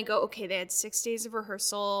 Absolutely. But then I go, okay, they had 6 days of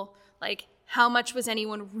rehearsal. Like, how much was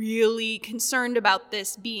anyone really concerned about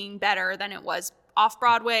this being better than it was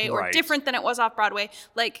off-Broadway or different than it was off-Broadway?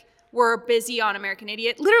 Like, we're busy on American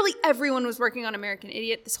Idiot. Literally everyone was working on American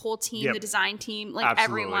Idiot. This whole team, the design team, like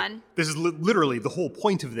everyone. This is literally the whole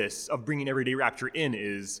point of this, of bringing Everyday Rapture in,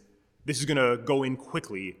 is this is going to go in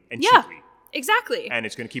quickly and cheaply. Exactly. And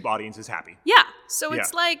it's going to keep audiences happy. Yeah. So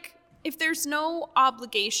it's like, if there's no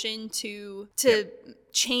obligation to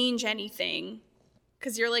change anything,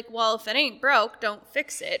 because you're like, well, if it ain't broke, don't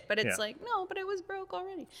fix it. But it's like, no, but it was broke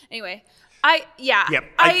already. Anyway,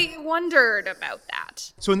 I wondered about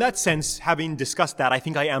that. So in that sense, having discussed that, I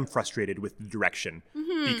think I am frustrated with the direction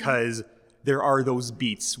because there are those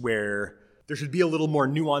beats where there should be a little more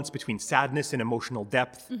nuance between sadness and emotional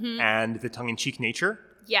depth and the tongue-in-cheek nature.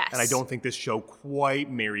 Yes. And I don't think this show quite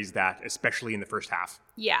marries that, especially in the first half.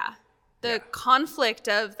 Yeah. The conflict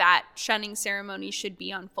of that shunning ceremony should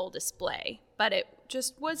be on full display, but it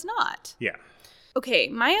just was not. Yeah. Okay,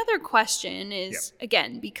 my other question is,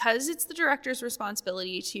 again, because it's the director's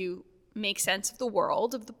responsibility to make sense of the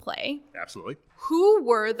world of the play. Absolutely. Who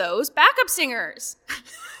were those backup singers?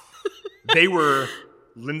 They were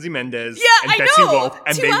Lindsay Mendez and I Betsy know. Wolfe,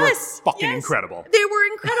 and To they were us, fucking yes. incredible. They were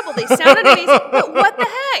incredible. They sounded amazing. But what the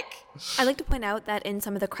heck? I'd like to point out that in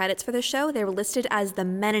some of the credits for the show, they were listed as the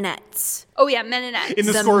Menonettes. Oh, yeah, Menonettes. In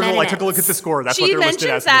the score, I took a look at the score. That's what She they're listed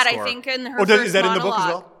as mentions in the that, score. I think, in her Oh, first is that monologue. in the book as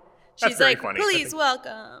well? That's She's very like, funny. please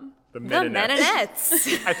welcome. The The Menonettes.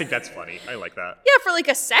 Menonettes. I think that's funny. I like that. Yeah, for like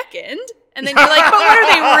a second. And then you're like, but what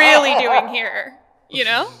are they really doing here? You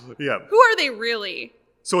know? Yeah. Who are they really?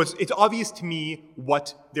 So it's obvious to me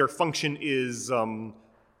what their function is,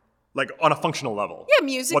 like on a functional level. Yeah,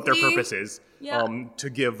 musically. What their purpose is. Yeah. To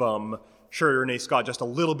give Shirley Renee Scott just a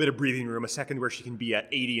little bit of breathing room, a second where she can be at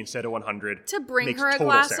 80 instead of 100. To bring makes her a total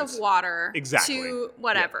glass sense. of water. Exactly. To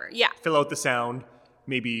whatever. Yeah. Fill out the sound.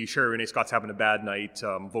 Maybe Shirley Renee Scott's having a bad night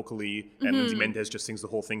vocally, and Lindsay Mendez just sings the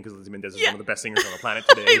whole thing because Lindsay Mendez is one of the best singers on the planet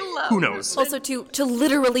today. I love Who knows? Also, to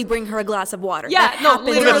literally bring her a glass of water. Yeah, That no,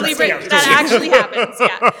 happens in literally, the Yeah, that actually happens,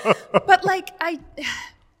 yeah. But like,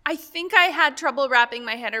 I think I had trouble wrapping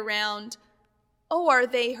my head around, are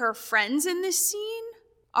they her friends in this scene?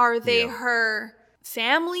 Are they her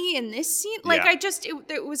family in this scene? Like,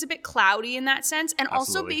 it was a bit cloudy in that sense. And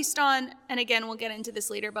also Absolutely. based on, and again, we'll get into this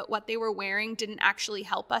later, but what they were wearing didn't actually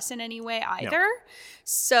help us in any way either.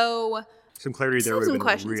 So, Some clarity there Still would some have been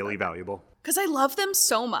questions really valuable. because I love them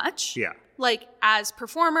so much. Yeah. Like, as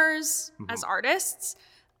performers, as artists,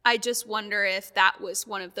 I just wonder if that was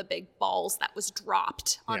one of the big balls that was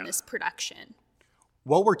dropped on this production.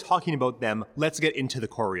 While we're talking about them, let's get into the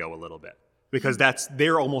choreo a little bit. Because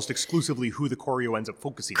they're almost exclusively who the choreo ends up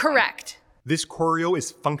focusing on. Correct. This choreo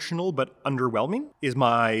is functional but underwhelming, is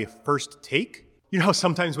my first take. You know how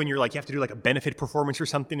sometimes when you're like, you have to do like a benefit performance or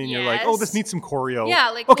something, and you're like, oh, this needs some choreo. Yeah,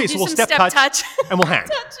 like, okay, we'll so do we'll some step step touch, and we'll hand.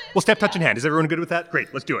 Touch it, We'll step touch and hand. Is everyone good with that?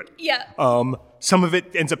 Great, let's do it. Yeah. Some of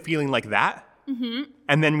it ends up feeling like that.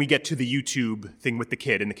 And then we get to the YouTube thing with the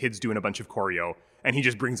kid, and the kid's doing a bunch of choreo, and he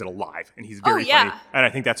just brings it alive, and he's very funny. And I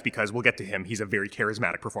think that's because, we'll get to him, he's a very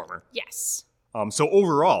charismatic performer. Yes. So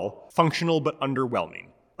overall, functional but underwhelming.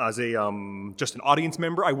 As a just an audience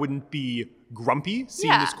member, I wouldn't be grumpy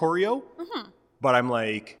seeing this choreo, but I'm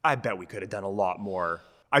like, I bet we could have done a lot more.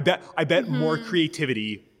 I bet more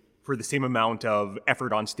creativity for the same amount of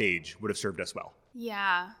effort on stage would have served us well.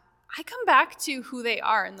 Yeah. I come back to who they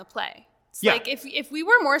are in the play. It's Yeah. like if we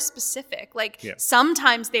were more specific, like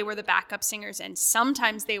sometimes they were the backup singers and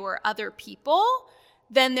sometimes they were other people,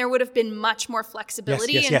 then there would have been much more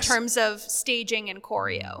flexibility in terms of staging and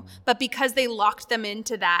choreo. But because they locked them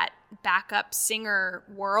into that backup singer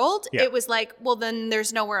world, it was like, well, then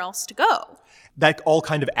there's nowhere else to go. That all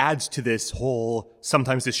kind of adds to this whole,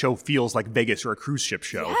 sometimes this show feels like Vegas or a cruise ship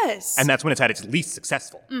show. Yes. And that's when it's at its least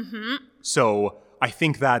successful. So I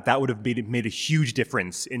think that would have made a huge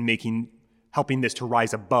difference in helping this to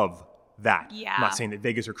rise above that. Yeah. I'm not saying that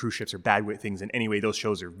Vegas or cruise ships are bad with things in any way. Those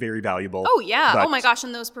shows are very valuable. Oh, yeah. But Oh, my gosh.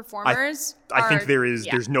 And those performers I think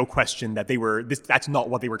there's no question that that's not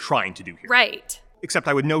what they were trying to do here. Right. Except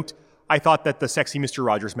I would note, I thought that the Sexy Mr.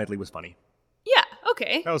 Rogers medley was funny. Yeah.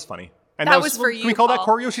 Okay. That was funny. And That was for Can you, we call that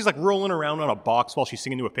Paul. choreo? She's like rolling around on a box while she's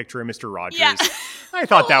singing to a picture of Mr. Rogers. Yeah. I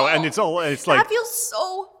thought that, and it's like, That feels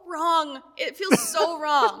so wrong. It feels so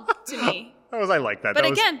wrong to me. I like that. But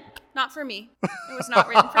That again, not for me. It was not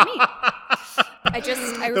written for me.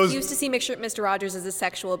 I refuse to see Mr. Rogers as a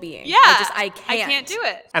sexual being. Yeah. I can't do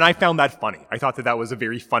it. and I found that funny. I thought that was a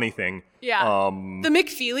very funny thing. Yeah. The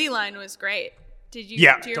McFeely line was great. Do you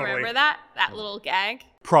totally. remember that? That little gag?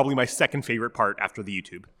 Probably my second favorite part after the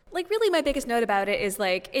YouTube. Like, really, my biggest note about it is,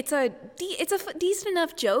 like, it's a decent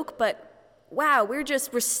enough joke, but wow, we're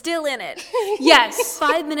still in it. Yes.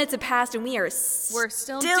 5 minutes have passed and we're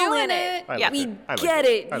still doing in it. I Yeah. liked We it. I liked get it.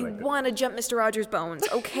 it. I You liked it. want to jump Mr. Rogers' bones.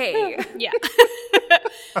 Okay. Yeah.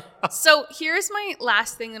 So here's my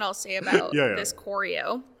last thing that I'll say about this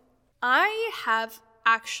choreo. I have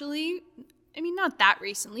actually, not that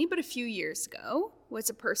recently, but a few years ago, was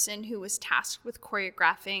a person who was tasked with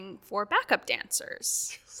choreographing for backup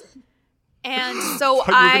dancers. And so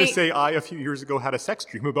I was going to say I, a few years ago, had a sex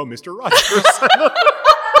dream about Mr. Rogers.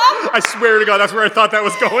 I swear to God, that's where I thought that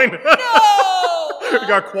was going. No! We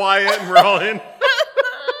got quiet and we're all in.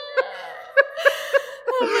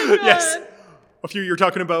 Oh my God. Yes. A few you're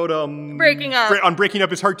talking about Breaking Up. On Breaking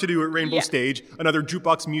Up is Hard to Do at Rainbow Yeah. Stage, another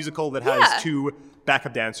jukebox musical that has two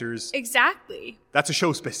backup dancers. Exactly. That's a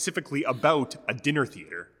show specifically about a dinner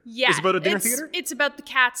theater. Yeah. It's about a dinner theater? It's about the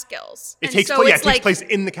Catskills. It And takes, so it it's takes place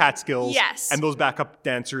in the Catskills. Yes. And those backup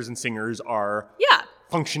dancers and singers are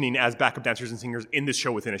functioning as backup dancers and singers in this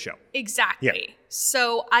show within a show. Exactly. Yeah.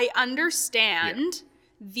 So I understand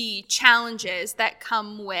the challenges that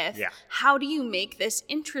come with how do you make this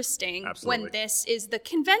interesting when this is the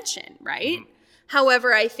convention, right? Mm-hmm.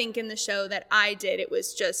 However, I think in the show that I did, it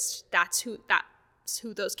was just that's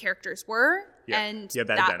who those characters were. Yeah. And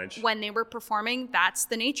that advantage. When they were performing, that's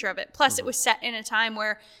the nature of it. Plus, it was set in a time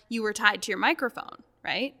where you were tied to your microphone,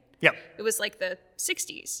 right? Yeah. It was like the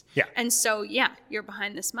 60s. Yeah. And so, you're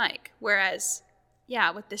behind this mic. Whereas,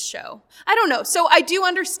 with this show, I don't know. So I do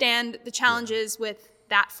understand the challenges with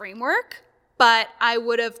that framework, but I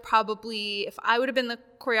would have probably, if I would have been the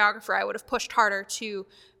choreographer, I would have pushed harder to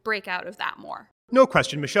break out of that more. No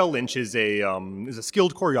question. Michelle Lynch is a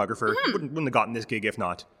skilled choreographer. Mm-hmm. Wouldn't have gotten this gig if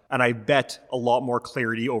not. And I bet a lot more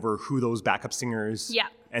clarity over who those backup singers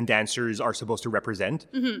and dancers are supposed to represent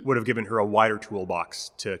would have given her a wider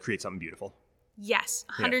toolbox to create something beautiful. Yes,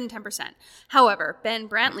 110%. Yeah. However, Ben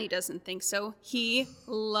Brantley doesn't think so. He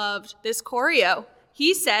loved this choreo.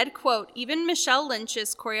 He said, quote, even Michelle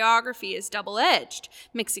Lynch's choreography is double-edged,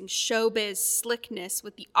 mixing showbiz slickness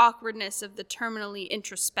with the awkwardness of the terminally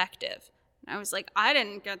introspective. And I was like, I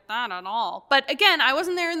didn't get that at all. But again, I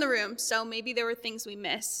wasn't there in the room, so maybe there were things we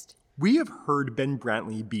missed. We have heard Ben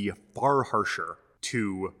Brantley be far harsher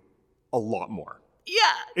to a lot more. Yeah.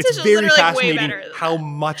 It's very fascinating how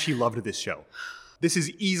much he loved this show. This is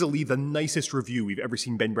easily the nicest review we've ever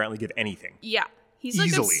seen Ben Brantley give anything. Yeah. He's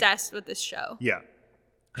like obsessed with this show. Yeah.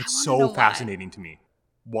 It's so fascinating to me.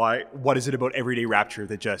 Why? What is it about Everyday Rapture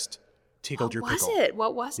that just tickled your pickle?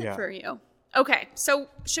 What was it for you? Okay, so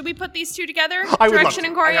should we put these two together? I would Direction love to.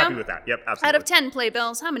 and choreo? I'm happy with that. Yep, absolutely. Out of 10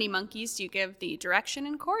 playbills, how many monkeys do you give the direction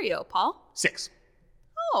and choreo, Paul? 6.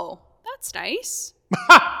 Oh, that's nice.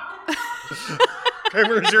 Okay,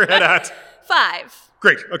 where's your head at? 5.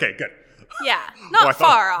 Great. Okay, good. Yeah, not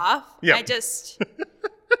far off. Yeah. I just...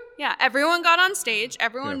 Yeah, everyone got on stage.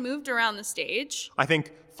 Everyone moved around the stage. I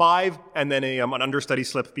think 5 and then an understudy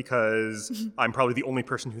slip because I'm probably the only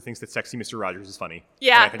person who thinks that Sexy Mr. Rogers is funny.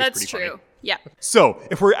 Yeah, that's true. Funny. Yeah. So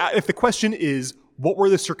if the question is, what were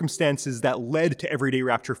the circumstances that led to Everyday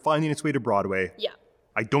Rapture finding its way to Broadway? Yeah.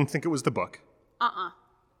 I don't think it was the book.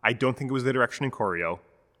 I don't think it was the direction and choreo.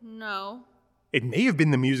 No. It may have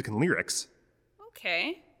been the music and lyrics.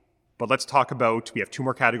 Okay. But let's talk about, we have 2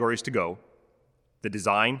 more categories to go. The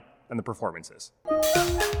design and the performances.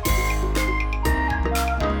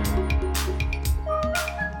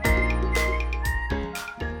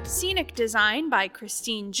 Scenic design by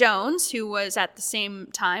Christine Jones, who was at the same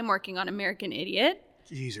time working on American Idiot.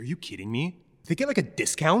 Jeez, are you kidding me? Did they get like a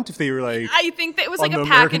discount if they were like... I think that it was like a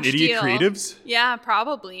American package Idiot deal. Creatives? Yeah,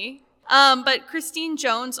 probably. But Christine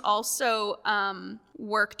Jones also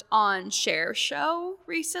worked on Cher's show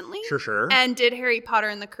recently. Sure. And did Harry Potter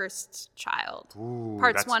and the Cursed Child. Ooh,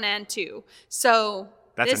 parts 1 and 2. So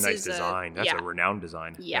that's a nice design. That's a renowned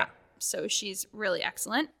design. Yeah. So she's really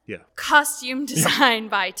excellent. Yeah. Costume design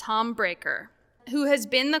by Tom Breaker, who has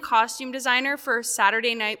been the costume designer for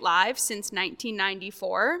Saturday Night Live since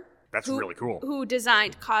 1994. That's really cool. Who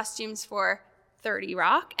designed costumes for 30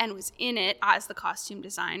 Rock and was in it as the costume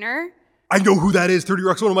designer. I know who that is. 30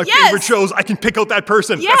 Rock's one of my favorite shows. I can pick out that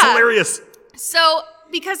person. Yeah. That's hilarious. So,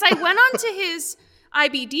 because I went onto his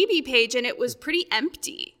IMDb page and it was pretty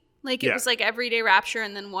empty. Like, it was like Everyday Rapture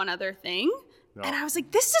and then one other thing. No. And I was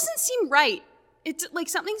like, this doesn't seem right. It's like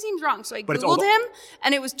something seems wrong. So I Googled him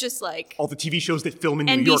and it was just like... all the TV shows that film in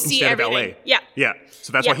New NBC, York instead everything. of LA. Yeah. Yeah.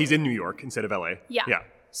 So that's why he's in New York instead of LA. Yeah. Yeah.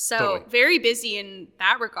 So totally. Very busy in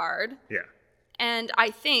that regard. Yeah. And I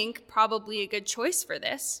think probably a good choice for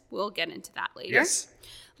this. We'll get into that later. Yes.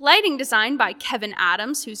 Lighting design by Kevin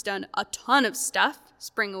Adams, who's done a ton of stuff.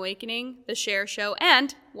 Spring Awakening, The Cher Show,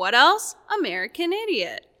 and what else? American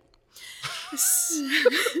Idiot.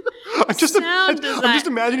 I'm just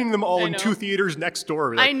imagining them all in 2 theaters next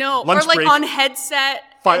door. Like, I know. Or like break. on headset.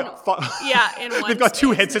 In one They've got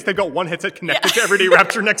 2 headsets. They've got one headset connected to Everyday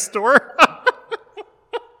Rapture next door.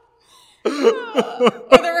 Or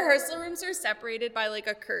the rehearsal rooms are separated by like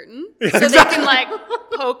a curtain. So they can like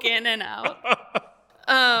poke in and out.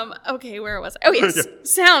 Okay, where was I? Oh, yes.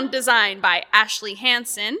 Sound design by Ashley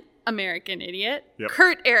Hansen, American Idiot. Yep.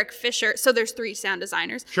 Kurt Eric Fisher. So there's 3 sound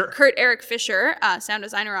designers. Sure. Kurt Eric Fisher, sound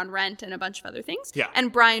designer on Rent and a bunch of other things. Yeah.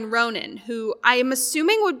 And Brian Ronan, who I am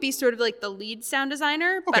assuming would be sort of like the lead sound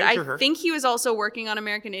designer. But I think he was also working on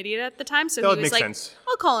American Idiot at the time. So that he was like, sense.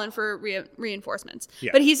 I'll call in for reinforcements.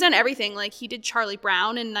 Yeah. But he's done everything. Like he did Charlie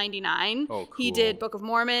Brown in 99. Oh, cool. He did Book of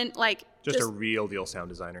Mormon. Like just a real deal sound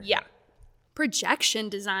designer. Yeah. Projection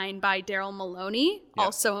design by Daryl Maloney,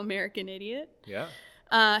 also American Idiot. Yeah.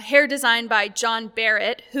 Hair design by John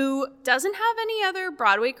Barrett, who doesn't have any other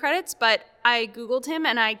Broadway credits, but I Googled him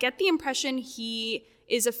and I get the impression he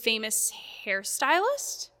is a famous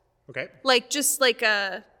hairstylist. Okay. Like just like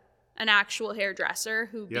an actual hairdresser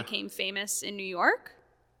who became famous in New York.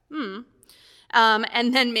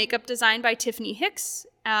 And then makeup design by Tiffany Hicks,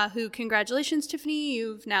 who, congratulations, Tiffany,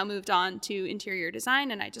 you've now moved on to interior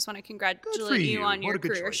design, and I just want to congratulate you on your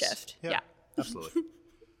career shift. Yeah, absolutely.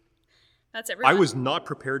 That's everyone. I was not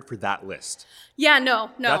prepared for that list. Yeah,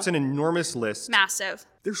 no. That's an enormous list. Massive.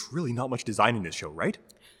 There's really not much design in this show, right?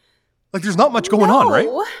 Like, there's not much going on, right?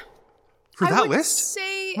 For that list?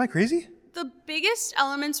 Say am I crazy? The biggest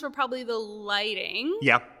elements were probably the lighting.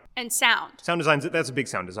 Yeah. And sound. Sound design, that's a big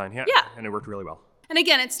sound design, yeah. Yeah. And it worked really well. And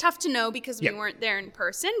again, it's tough to know because we weren't there in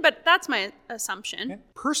person, but that's my assumption. Yeah.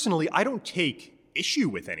 Personally, I don't take issue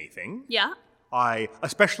with anything. Yeah.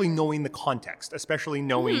 Especially knowing the context, especially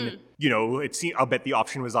knowing, I'll bet the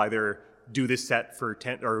option was either do this set for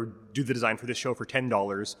 $10, or do the design for this show for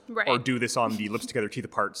 $10, or do this on the Lips Together Teeth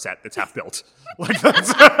Apart set that's half built. Like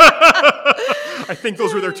that's, I think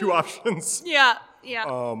those were their 2 options. Yeah.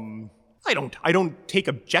 I don't take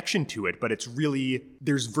objection to it, but it's really,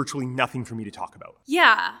 there's virtually nothing for me to talk about.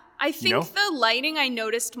 Yeah. I think the lighting I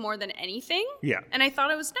noticed more than anything. Yeah. And I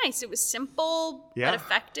thought it was nice. It was simple, but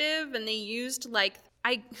effective. And they used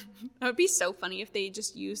it would be so funny if they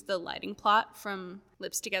just used the lighting plot from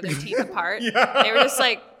Lips Together, Teeth Apart. They were just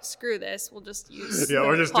like, screw this. We'll just use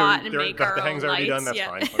the plot and make our the hang's own already lights. done,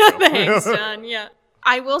 that's fine. The hang's done, yeah.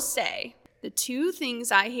 I will say, the 2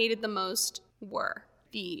 things I hated the most were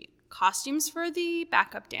the costumes for the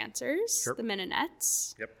backup dancers, the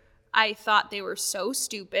Menonettes. Yep. I thought they were so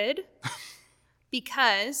stupid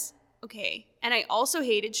because, and I also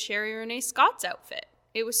hated Sherry Renee Scott's outfit.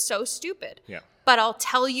 It was so stupid. Yeah. But I'll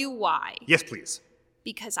tell you why. Yes, please.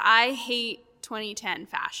 Because I hate 2010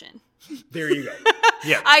 fashion. There you go.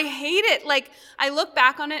 Yeah. I hate it. Like, I look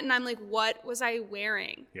back on it and I'm like, what was I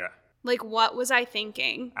wearing? Yeah. Like, what was I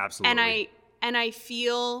thinking? Absolutely. And I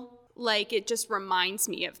feel like it just reminds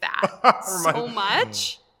me of that so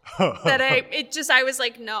much that I was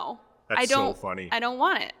like, no, That's I don't. So funny. I don't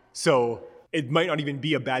want it. So it might not even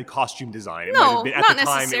be a bad costume design. It No, might have been, at not the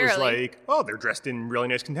time necessarily. it was like, oh, they're dressed in really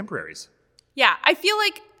nice contemporaries. Yeah, I feel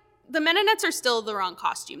like the Menonettes are still the wrong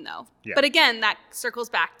costume though. Yeah. But again, that circles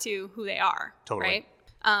back to who they are. Totally. Right?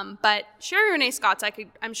 But Sherry Renee Scott's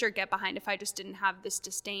I'm sure get behind if I just didn't have this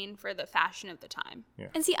disdain for the fashion of the time. Yeah.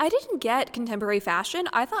 And see, I didn't get contemporary fashion.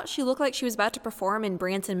 I thought she looked like she was about to perform in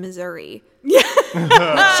Branson, Missouri. Yeah.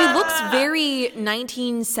 She looks very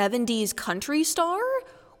 1970s country star,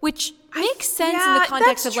 which makes sense in the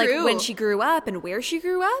context of like when she grew up and where she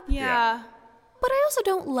grew up. Yeah. But I also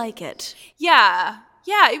don't like it. Yeah.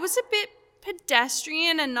 Yeah, it was a bit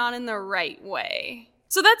pedestrian and not in the right way.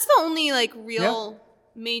 So that's the only like real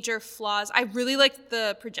major flaws. I really liked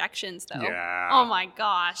the projections though. Yeah. Oh my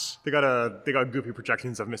gosh. They got goofy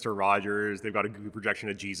projections of Mr. Rogers. They've got a goofy projection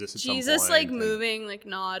of Jesus at some point. Jesus like moving, like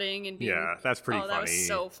nodding and being, that's pretty funny. That was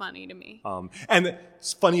so funny to me. And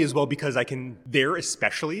it's funny as well because I can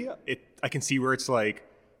see where it's like,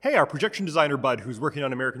 hey, our projection designer bud who's working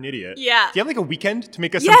on American Idiot. Yeah. Do you have like a weekend to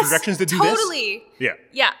make us some projections to do this? Totally. Yeah.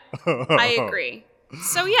 Yeah. I agree.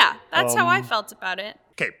 So yeah, that's how I felt about it.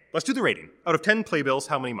 Okay, let's do the rating. Out of 10 playbills,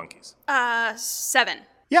 how many monkeys? 7.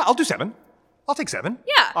 Yeah, I'll do 7. I'll take 7.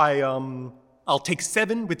 Yeah. I'll take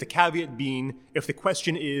 7 with the caveat being, if the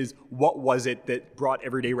question is, what was it that brought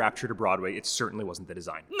Everyday Rapture to Broadway, it certainly wasn't the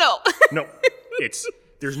design. No. No.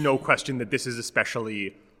 There's no question that this is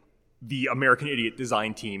especially the American Idiot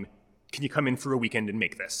design team. Can you come in for a weekend and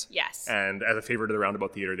make this? Yes. And as a favor to the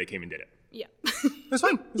Roundabout Theater, they came and did it. Yeah. It was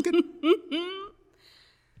fine. It was good.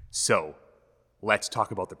 So, let's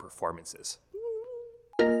talk about the performances.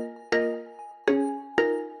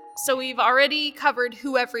 So we've already covered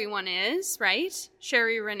who everyone is, right?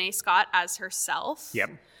 Sherry Renee Scott as herself. Yep.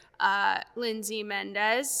 Lindsay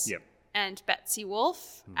Mendez. Yep. And Betsy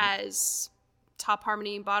Wolfe as top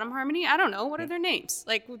harmony and bottom harmony. I don't know. What are their names?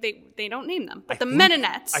 Like, they don't name them. But the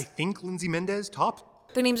Menonettes. I think Lindsay Mendez top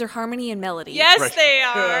Their names are Harmony and Melody. Yes, they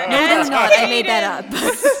are. No, they're not. I made that up.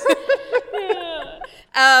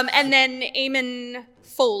 And then Eamon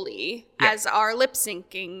Foley as our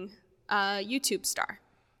lip-syncing YouTube star.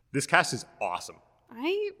 This cast is awesome.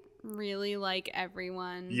 I really like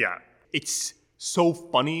everyone. Yeah. It's so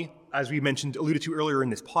funny, as we alluded to earlier in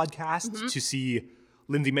this podcast, to see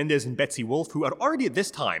Lindsay Mendez and Betsy Wolfe, who had already at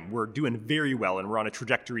this time were doing very well and were on a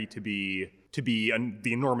trajectory to be the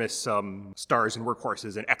enormous stars and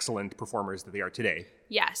workhorses and excellent performers that they are today.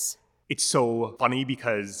 Yes. It's so funny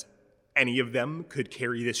because any of them could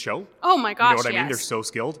carry this show. Oh my gosh, You know what I mean? They're so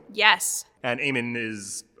skilled. Yes. And Eamon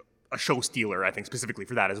is a show stealer, I think, specifically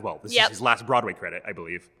for that as well. This is his last Broadway credit, I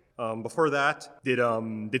believe. Before that, did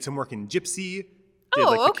some work in Gypsy. Did,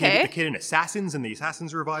 the kid in Assassins and the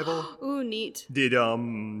Assassins revival. Ooh, neat. Did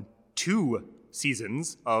 2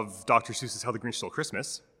 seasons of Dr. Seuss's How the Grinch Stole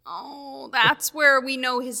Christmas. Oh, that's where we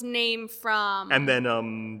know his name from. And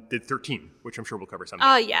then did 13, which I'm sure we'll cover someday.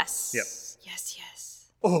 Oh, yes. Yep. Yes.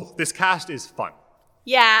 Oh, this cast is fun.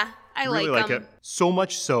 Yeah, I really like it. So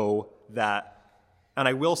much so that, and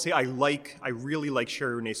I will say I really like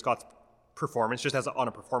Sherry Renee Scott's performance, just on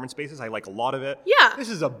a performance basis. I like a lot of it. Yeah. This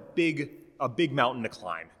is a big mountain to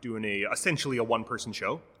climb, doing essentially a one-person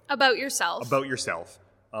show. About yourself.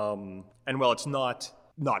 And while it's not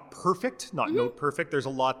perfect, not note perfect, there's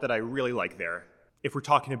a lot that I really like there. If we're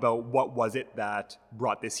talking about what was it that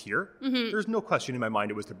brought this here, there's no question in my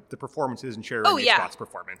mind it was the performances and Sherry Renee Scott's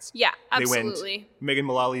performance. Yeah, absolutely. Megan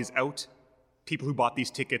Mullally's out. People who bought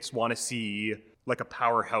these tickets want to see like a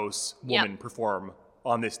powerhouse woman perform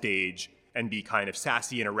on this stage and be kind of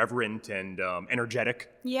sassy and irreverent and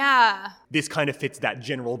energetic. Yeah. This kind of fits that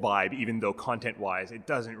general vibe, even though content-wise, it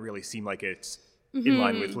doesn't really seem like it's in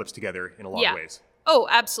line with Lips Together in a lot of ways. Oh,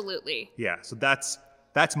 absolutely. Yeah, so that's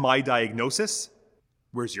my diagnosis.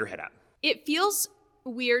 Where's your head at? It feels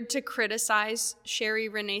weird to criticize Sherry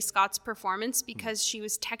Renee Scott's performance because she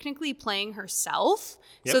was technically playing herself.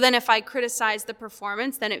 Yep. So then if I criticize the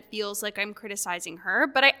performance, then it feels like I'm criticizing her.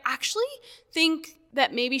 But I actually think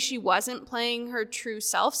that maybe she wasn't playing her true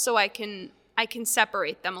self, so I can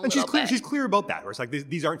separate them a little bit. She's clear about that. Where it's like,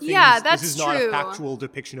 these aren't things, that's this is not a factual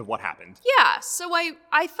depiction of what happened. Yeah, so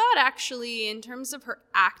I thought actually in terms of her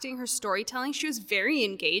acting, her storytelling, she was very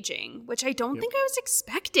engaging, which I don't think I was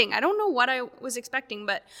expecting. I don't know what I was expecting,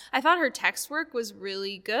 but I thought her text work was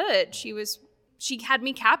really good. She had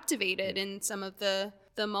me captivated in some of the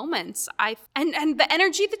moments. And the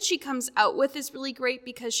energy that she comes out with is really great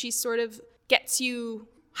because she sort of gets you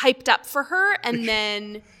hyped up for her, and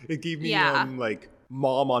then it gave me like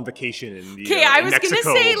Mom on Vacation in the I was Mexico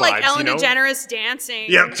gonna say vibes, like Ellen DeGeneres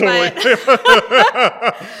dancing. Yeah, totally.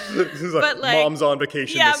 This is like Mom's on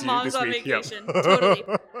Vacation. Yeah, this Mom's on week. Vacation. Yep. Totally.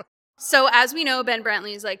 So as we know, Ben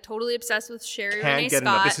Brantley is like totally obsessed with Sherry Renee Scott.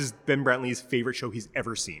 Enough. This is Ben Brantley's favorite show he's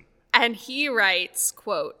ever seen. And he writes,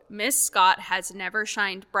 quote, "Miss Scott has never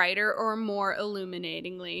shined brighter or more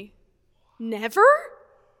illuminatingly." Never?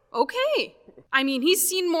 Okay. I mean, he's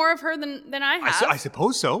seen more of her than I have. I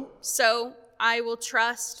suppose so. So I will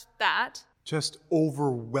trust that. Just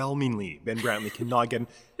overwhelmingly, Ben Brantley cannot get.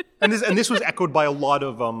 And this was echoed by a lot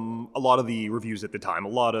of the reviews at the time. A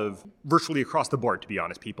lot of virtually across the board, to be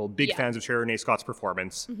honest, people big fans of Sherry Renee Scott's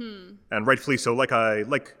performance, and rightfully so.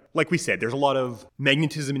 Like we said, there's a lot of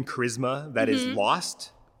magnetism and charisma that is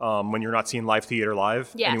lost. When you're not seeing live theater live.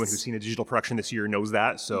 Yes. Anyone who's seen a digital production this year knows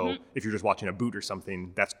that. So if you're just watching a boot or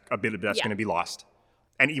something, that's a bit of that's going to be lost.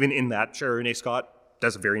 And even in that, Sherry Renee Scott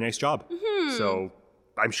does a very nice job. So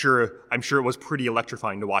I'm sure it was pretty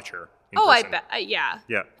electrifying to watch her in person. I bet. Yeah.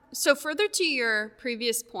 Yeah. So further to your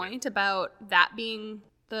previous point about that being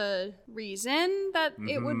the reason that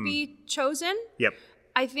it would be chosen. Yep.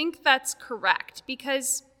 I think that's correct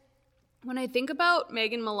because when I think about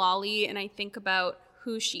Megan Mullally and I think about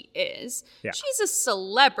who she is. Yeah. She's a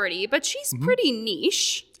celebrity, but she's pretty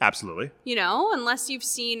niche. Absolutely. You know, unless you've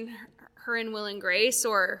seen her in Will and Grace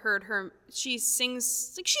or heard her, she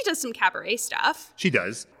sings, like she does some cabaret stuff. She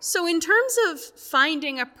does. So in terms of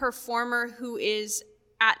finding a performer who is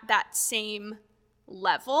at that same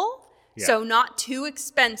level, so not too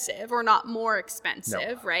expensive or not more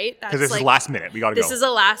expensive, right? Because this is last minute. We got to go. This is a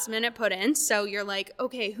last minute put in. So you're like,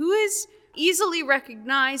 okay, who is easily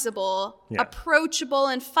recognizable, approachable,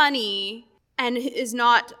 and funny, and is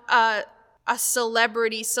not a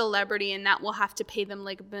celebrity, and that will have to pay them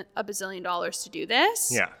like a bazillion dollars to do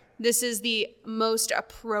this. Yeah. This is the most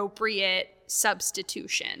appropriate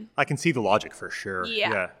substitution. I can see the logic for sure.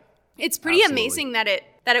 Yeah. It's pretty amazing that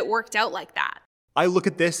it worked out like that. I look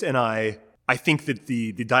at this and I I think that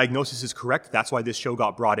the diagnosis is correct. That's why this show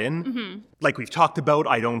got brought in. Like we've talked about,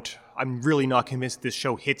 I'm really not convinced this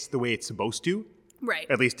show hits the way it's supposed to. Right.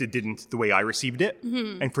 At least it didn't the way I received it.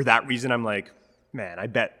 And for that reason, I'm like, man, I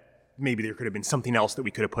bet maybe there could have been something else that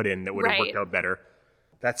we could have put in that would have worked out better.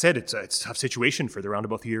 That said, it's a tough situation for the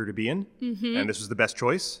Roundabout Theatre to be in. And this was the best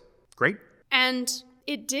choice. Great. And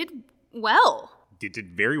it did well. It did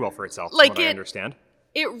very well for itself, from what I understand.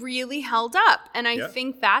 It really held up. And I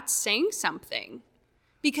think that's saying something.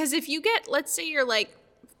 Because if you get, let's say you're like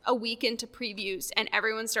a week into previews and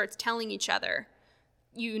everyone starts telling each other,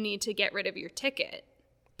 you need to get rid of your ticket.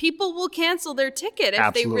 People will cancel their ticket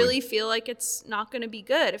if they really feel like it's not going to be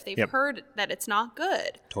good, if they've heard that it's not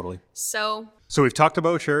good. Totally. So we've talked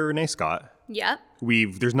about Sherry Renee Scott. Yeah.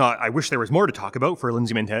 I wish there was more to talk about for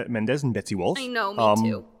Lindsay Mendez and Betsy Wolfe. I know, me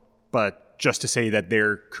too. But just to say that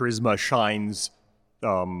their charisma shines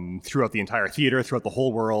throughout the entire theater, throughout the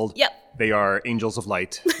whole world. Yep. They are angels of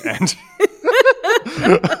light. And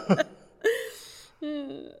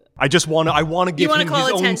I want to give him his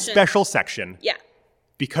own special section. Yeah.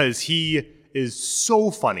 Because he is so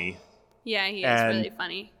funny. Yeah, he is really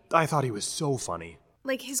funny. I thought he was so funny.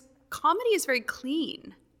 Like his comedy is very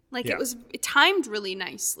clean. Like it timed really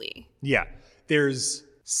nicely. Yeah. There's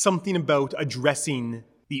something about addressing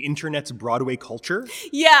the internet's Broadway culture.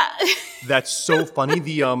 Yeah. That's so funny.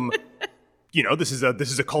 This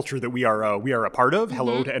is a culture that we are a part of.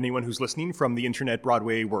 Hello to anyone who's listening from the internet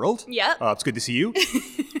Broadway world. Yeah. It's good to see you.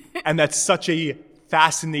 And that's such a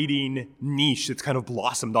fascinating niche that's kind of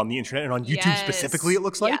blossomed on the internet and on YouTube specifically, it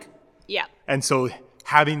looks like. Yeah. And so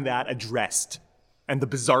having that addressed and the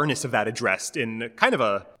bizarreness of that addressed in kind of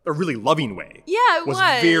a really loving way. Yeah, it was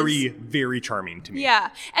very, very charming to me.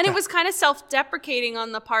 Yeah. And it was kind of self-deprecating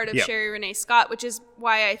on the part of Sherry Renee Scott, which is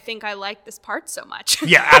why I think I like this part so much.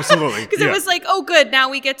 Yeah, absolutely. Because it was like, oh, good. Now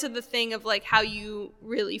we get to the thing of like how you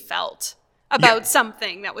really felt about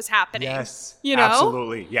something that was happening. Yes. You know?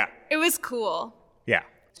 Absolutely. Yeah. It was cool. Yeah.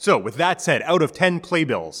 So with that said, out of 10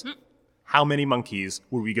 playbills, how many monkeys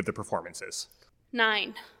would we give the performances?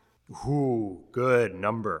 9. Ooh, good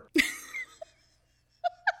number.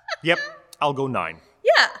 Yep, I'll go 9.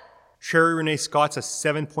 Yeah. Sherry Renee Scott's a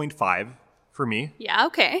 7.5 for me. Yeah,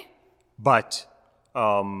 okay. But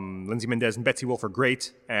Lindsay Mendez and Betsy Wolfe are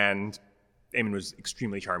great, and Eamon was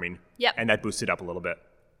extremely charming. Yep. And that boosted up a little bit.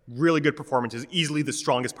 Really good performances, easily the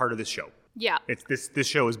strongest part of this show. Yeah. It's this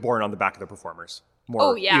show is born on the back of the performers.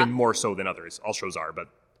 Even more so than others. All shows are, but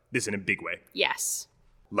this in a big way. Yes.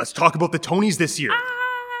 Let's talk about the Tonys this year.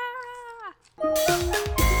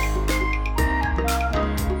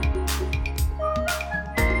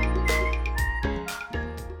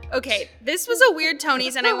 Okay, this was a weird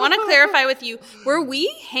Tonys, and I want to clarify with you, were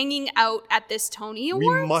we hanging out at this Tony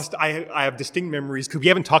Awards? We must. I have distinct memories, because we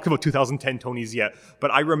haven't talked about 2010 Tonys yet,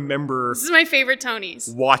 but I remember... This is my favorite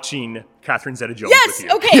Tonys. ...watching Catherine Zeta-Jones with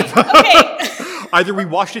you. Yes, okay. Either we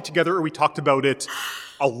watched it together or we talked about it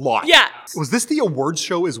a lot. Yeah. Was this the awards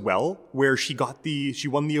show as well, where she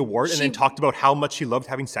won the award and then talked about how much she loved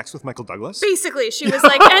having sex with Michael Douglas? Basically, she was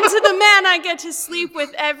like, and to the man I get to sleep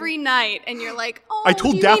with every night. And you're like, oh, I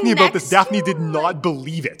told Daphne about this. Daphne did not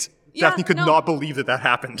believe it. Yeah, Daphne could not believe that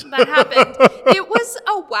happened. That happened. It was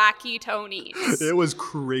a wacky Tonys. It was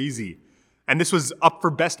crazy. And this was up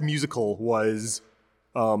for Best Musical was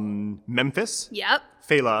Memphis, Yep.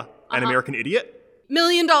 Fela, and American Idiot. $1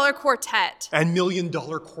 Million Quartet. And $1 Million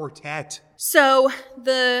Quartet. So I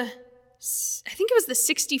think it was the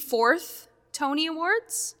 64th Tony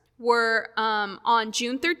Awards were on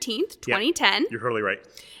June 13th, 2010. You're totally right.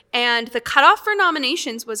 And the cutoff for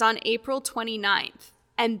nominations was on April 29th.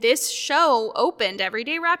 And this show opened,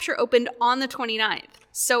 Everyday Rapture opened on the 29th.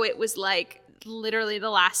 So it was like literally the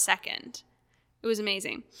last second. It was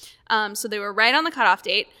amazing. So they were right on the cutoff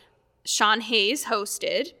date. Sean Hayes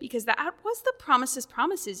hosted, because that was the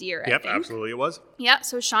Promises year, I think. Yep, absolutely it was. Yeah,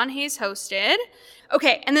 so Sean Hayes hosted.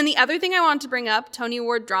 Okay, and then the other thing I wanted to bring up, Tony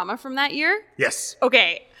Award drama from that year. Yes.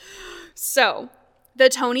 Okay, so the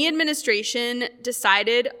Tony administration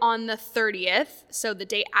decided on the 30th, so the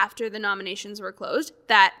day after the nominations were closed,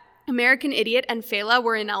 that American Idiot and Fela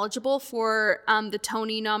were ineligible for the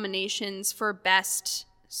Tony nominations for Best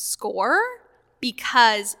Score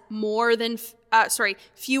because fewer than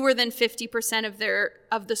 50%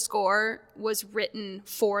 of the score was written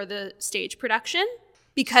for the stage production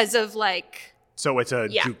because of like... So it's a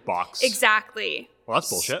jukebox. Exactly. Well, that's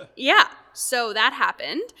bullshit. Yeah. So that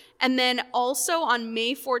happened. And then also on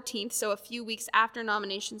May 14th, so a few weeks after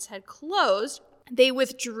nominations had closed, they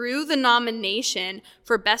withdrew the nomination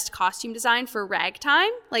for Best Costume Design for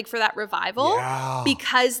Ragtime, like for that revival,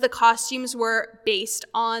 because the costumes were based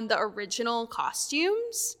on the original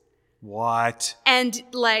costumes. What? And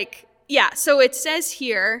like, yeah, so it says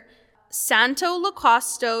here, Santo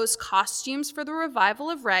Locosto's costumes for the revival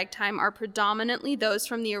of Ragtime are predominantly those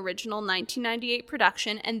from the original 1998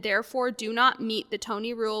 production and therefore do not meet the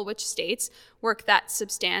Tony rule, which states work that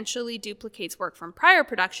substantially duplicates work from prior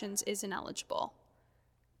productions is ineligible.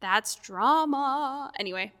 That's drama.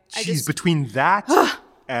 Anyway, between that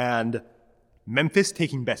and Memphis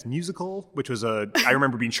taking Best Musical, which was I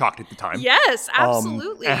remember being shocked at the time. Yes,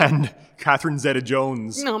 absolutely. And Catherine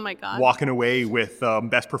Zeta-Jones oh my God. walking away with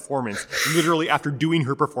Best Performance, literally after doing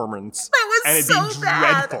her performance. That was and it so being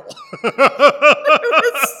bad. dreadful.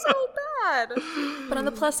 It was so bad. But on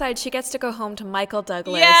the plus side, she gets to go home to Michael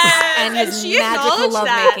Douglas and and his she magical acknowledged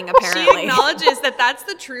lovemaking, that. apparently. She acknowledges that that's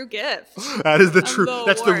the true gift. That is that's the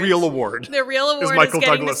awards. real award. The real award is Michael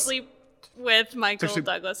getting Douglas. to sleep with Michael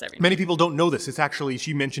Douglas every night. Many people don't know this. It's actually,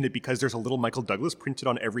 she mentioned it because there's a little Michael Douglas printed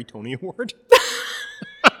on every Tony Award.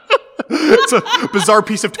 It's a bizarre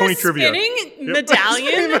piece of Tony trivia. Spinning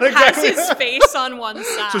medallion has his face on one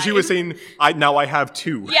side. So she was saying, now I have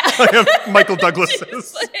two. Yeah. I have Michael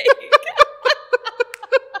Douglas's.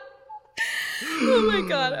 Oh my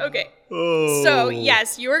God. Okay. Oh. So,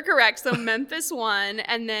 yes, you were correct. So, Memphis won,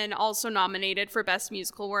 and then also nominated for Best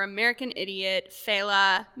Musical were American Idiot,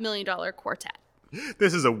 Fela, $1 Million Quartet.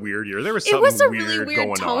 This is a weird year. There was something It was a weird really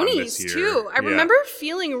weird going on this Tonys, year. too. I remember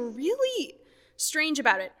feeling really strange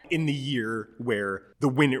about it. In the year where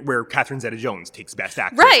Catherine Zeta-Jones takes Best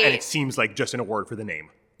Actress, Right. and it seems like just an award for the name.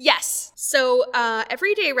 Yes. So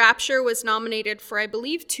Everyday Rapture was nominated for, I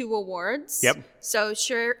believe, 2 awards. Yep. So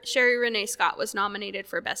Sherry Renee Scott was nominated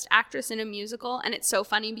for Best Actress in a Musical. And it's so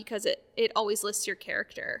funny because it always lists your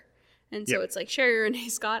character. And so it's like Sherry Renee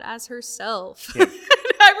Scott as herself. Yep.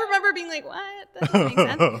 I remember being like, what? That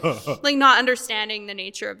doesn't make sense. Like not understanding the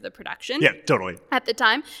nature of the production. Yeah, totally. At the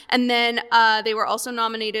time. And then they were also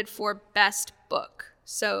nominated for Best Book.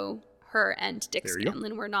 So her and Dick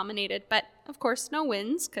Scanlon were nominated, but of course no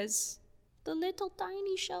wins because the little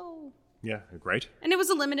tiny show. Yeah, great. And it was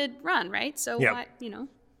a limited run, right? So why,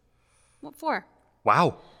 what for?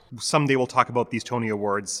 Wow. Someday we'll talk about these Tony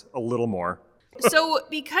Awards a little more. So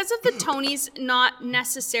because of the Tonys not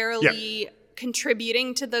necessarily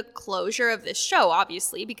contributing to the closure of this show,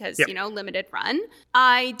 obviously, because, limited run,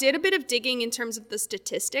 I did a bit of digging in terms of the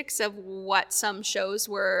statistics of what some shows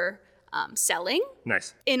were selling.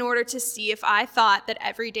 Nice. In order to see if I thought that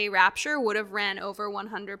Everyday Rapture would have ran over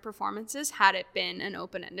 100 performances had it been an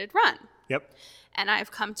open-ended run. Yep. And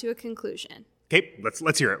I've come to a conclusion. Okay,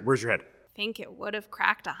 let's hear it. Where's your head? I think it would have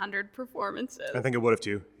cracked 100 performances. I think it would have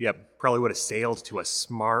too. Yep. Probably would have sailed to a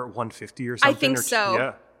smart 150 or something. I think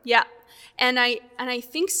so. Yeah. And I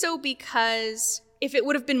think so because if it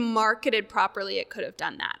would have been marketed properly, it could have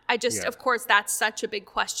done that. Of course, that's such a big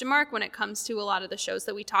question mark when it comes to a lot of the shows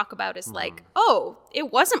that we talk about is like,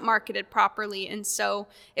 it wasn't marketed properly. And so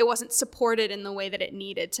it wasn't supported in the way that it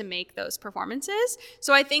needed to make those performances.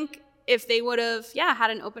 So I think if they would have, had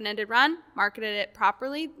an open-ended run, marketed it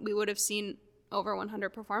properly, we would have seen over 100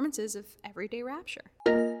 performances of Everyday Rapture.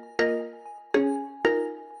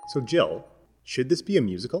 So Jill, should this be a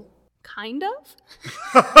musical? Kind of.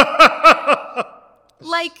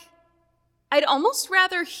 Like, I'd almost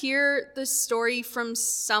rather hear the story from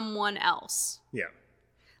someone else. Yeah.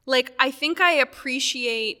 Like, I think I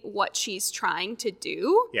appreciate what she's trying to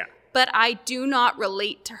do. Yeah. But I do not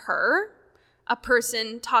relate to her, a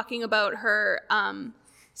person talking about her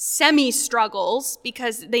semi-struggles,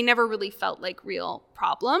 because they never really felt like real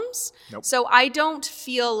problems. Nope. So I don't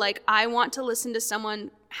feel like I want to listen to someone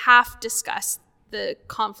half discuss the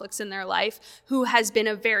conflicts in their life who has been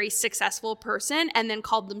a very successful person and then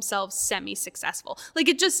called themselves semi-successful. Like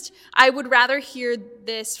I would rather hear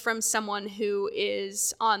this from someone who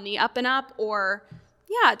is on the up and up or,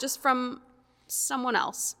 just from someone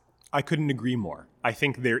else. I couldn't agree more. I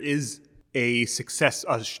think there is a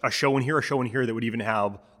show in here that would even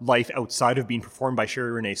have life outside of being performed by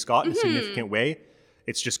Sherry Renee Scott in a significant way.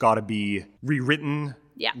 It's just got to be rewritten,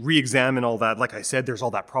 re-examine all that. Like I said, there's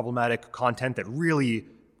all that problematic content that really,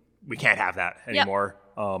 we can't have that anymore.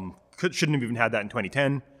 Shouldn't have even had that in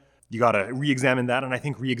 2010. You got to re-examine that, and I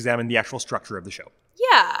think re-examine the actual structure of the show.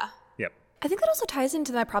 Yeah. Yep. I think that also ties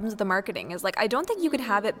into my problems with the marketing is like, I don't think you could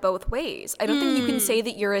have it both ways. I don't think you can say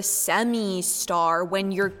that you're a semi-star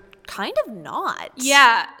when you're kind of not.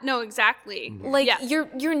 Yeah, no, exactly. Like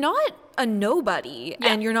you're not a nobody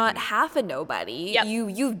and you're not half a nobody. Yep.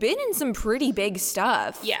 You've been in some pretty big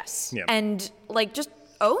stuff. Yes. Yep. And like just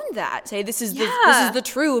own that. Say, this is the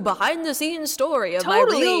true behind-the-scenes story of my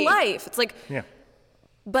real life. It's like... Yeah.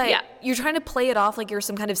 But you're trying to play it off like you're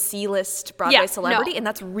some kind of C-list Broadway celebrity, and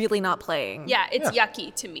that's really not playing. Yeah, it's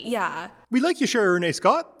yucky to me. Yeah. We like you, Sherry Renee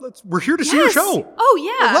Scott. We're here to see your show.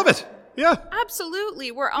 Oh, yeah. I love it. Yeah.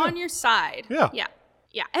 Absolutely. We're on your side. Yeah. Yeah.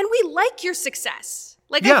 Yeah. And we like your success.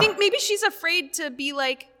 Like, I think maybe she's afraid to be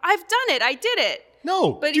like, I've done it. I did it.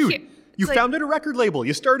 No, but dude, you founded a record label.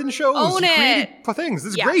 You started in shows. Own you it. created things.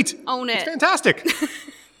 This is great. Own it. It's fantastic.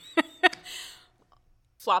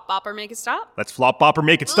 Flop, bop, or make it stop? Let's flop, bop, or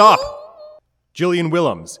make it stop. Gillian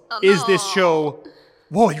Willems. Is this show...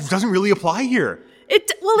 Whoa, it doesn't really apply here.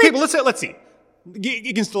 But let's see.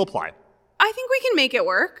 It can still apply. I think we can make it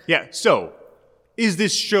work. Yeah, so, is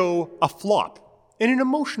this show a flop? In an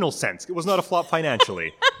emotional sense. It was not a flop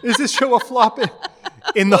financially. Is this show a flop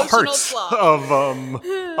in the hearts of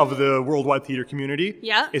the worldwide theater community?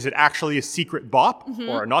 Yeah. Is it actually a secret bop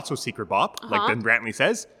or a not so secret bop, like Ben Brantley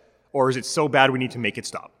says? Or is it so bad we need to make it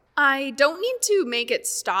stop? I don't need to make it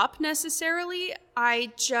stop necessarily.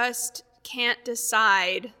 I just can't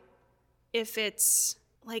decide if it's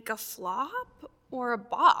like a flop or a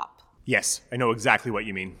bop. Yes, I know exactly what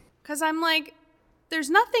you mean. Because I'm like, there's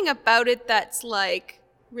nothing about it that's like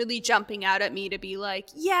really jumping out at me to be like,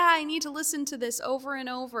 yeah, I need to listen to this over and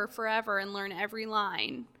over forever and learn every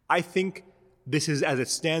line. I think this is, as it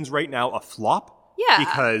stands right now, a flop. Yeah.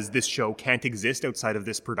 Because this show can't exist outside of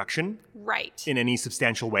this production. Right. In any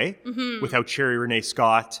substantial way. Without Sherry Renee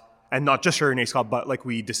Scott. And not just Sherry Renee Scott, but like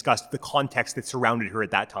we discussed, the context that surrounded her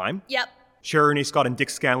at that time. Yep. Sherry Renee Scott and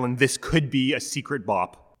Dick Scanlon, this could be a secret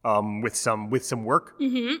bop with some work.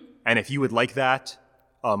 Mm-hmm. And if you would like that,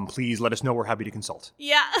 please let us know. We're happy to consult.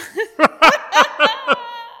 Yeah.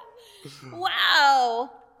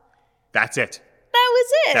 Wow. That's it. That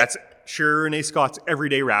was it. That's Sherry Renee Scott's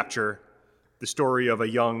Everyday Rapture. The story of a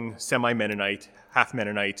young semi-Mennonite,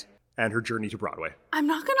 half-Mennonite, and her journey to Broadway. I'm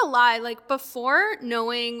not going to lie, like before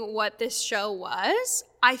knowing what this show was,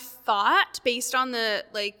 I thought, based on the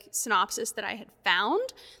like synopsis that I had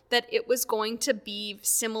found, that it was going to be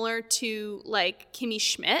similar to like Kimmy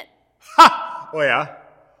Schmidt. Ha! Oh yeah?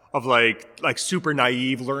 Of like super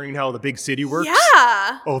naive, learning how the big city works?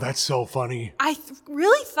 Yeah! Oh, that's so funny. I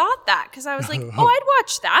really thought that, because I was like, oh, I'd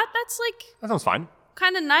watch that. That's like... That sounds fine.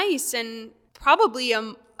 Kind of nice and probably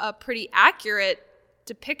a pretty accurate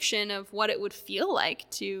depiction of what it would feel like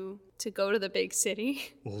to go to the big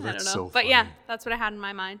city. Oh, I that's don't know. so But funny. yeah, that's what I had in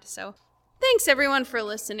my mind. So thanks everyone for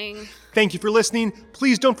listening. Thank you for listening.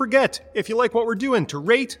 Please don't forget, if you like what we're doing, to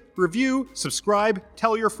rate, review, subscribe,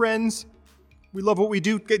 tell your friends. We love what we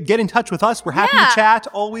do. Get in touch with us. We're happy to chat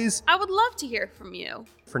always. I would love to hear from you.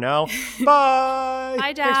 For now, bye.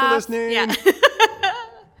 Bye, Daph. Thanks for listening. Yeah.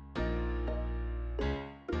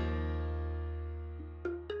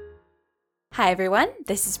 Hi everyone,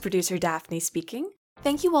 this is producer Daphne speaking.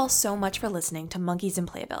 Thank you all so much for listening to Monkeys and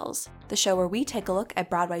Playbills, the show where we take a look at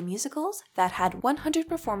Broadway musicals that had 100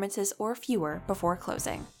 performances or fewer before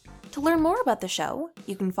closing. To learn more about the show,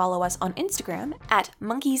 you can follow us on Instagram at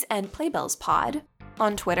Monkeys and Playbills Pod,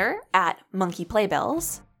 on Twitter at Monkey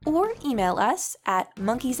Playbills, or email us at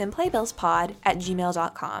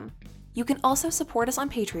monkeysandplaybillspod@gmail.com. You can also support us on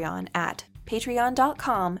Patreon at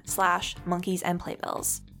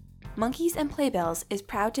patreon.com/monkeysandplaybills. Monkeys and Playbills is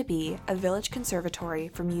proud to be a Village Conservatory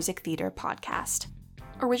for Music Theater podcast.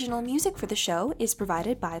 Original music for the show is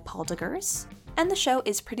provided by Paul DeGers, and the show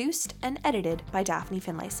is produced and edited by Daphne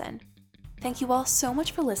Finlayson. Thank you all so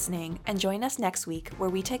much for listening, and join us next week where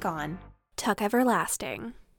we take on Tuck Everlasting.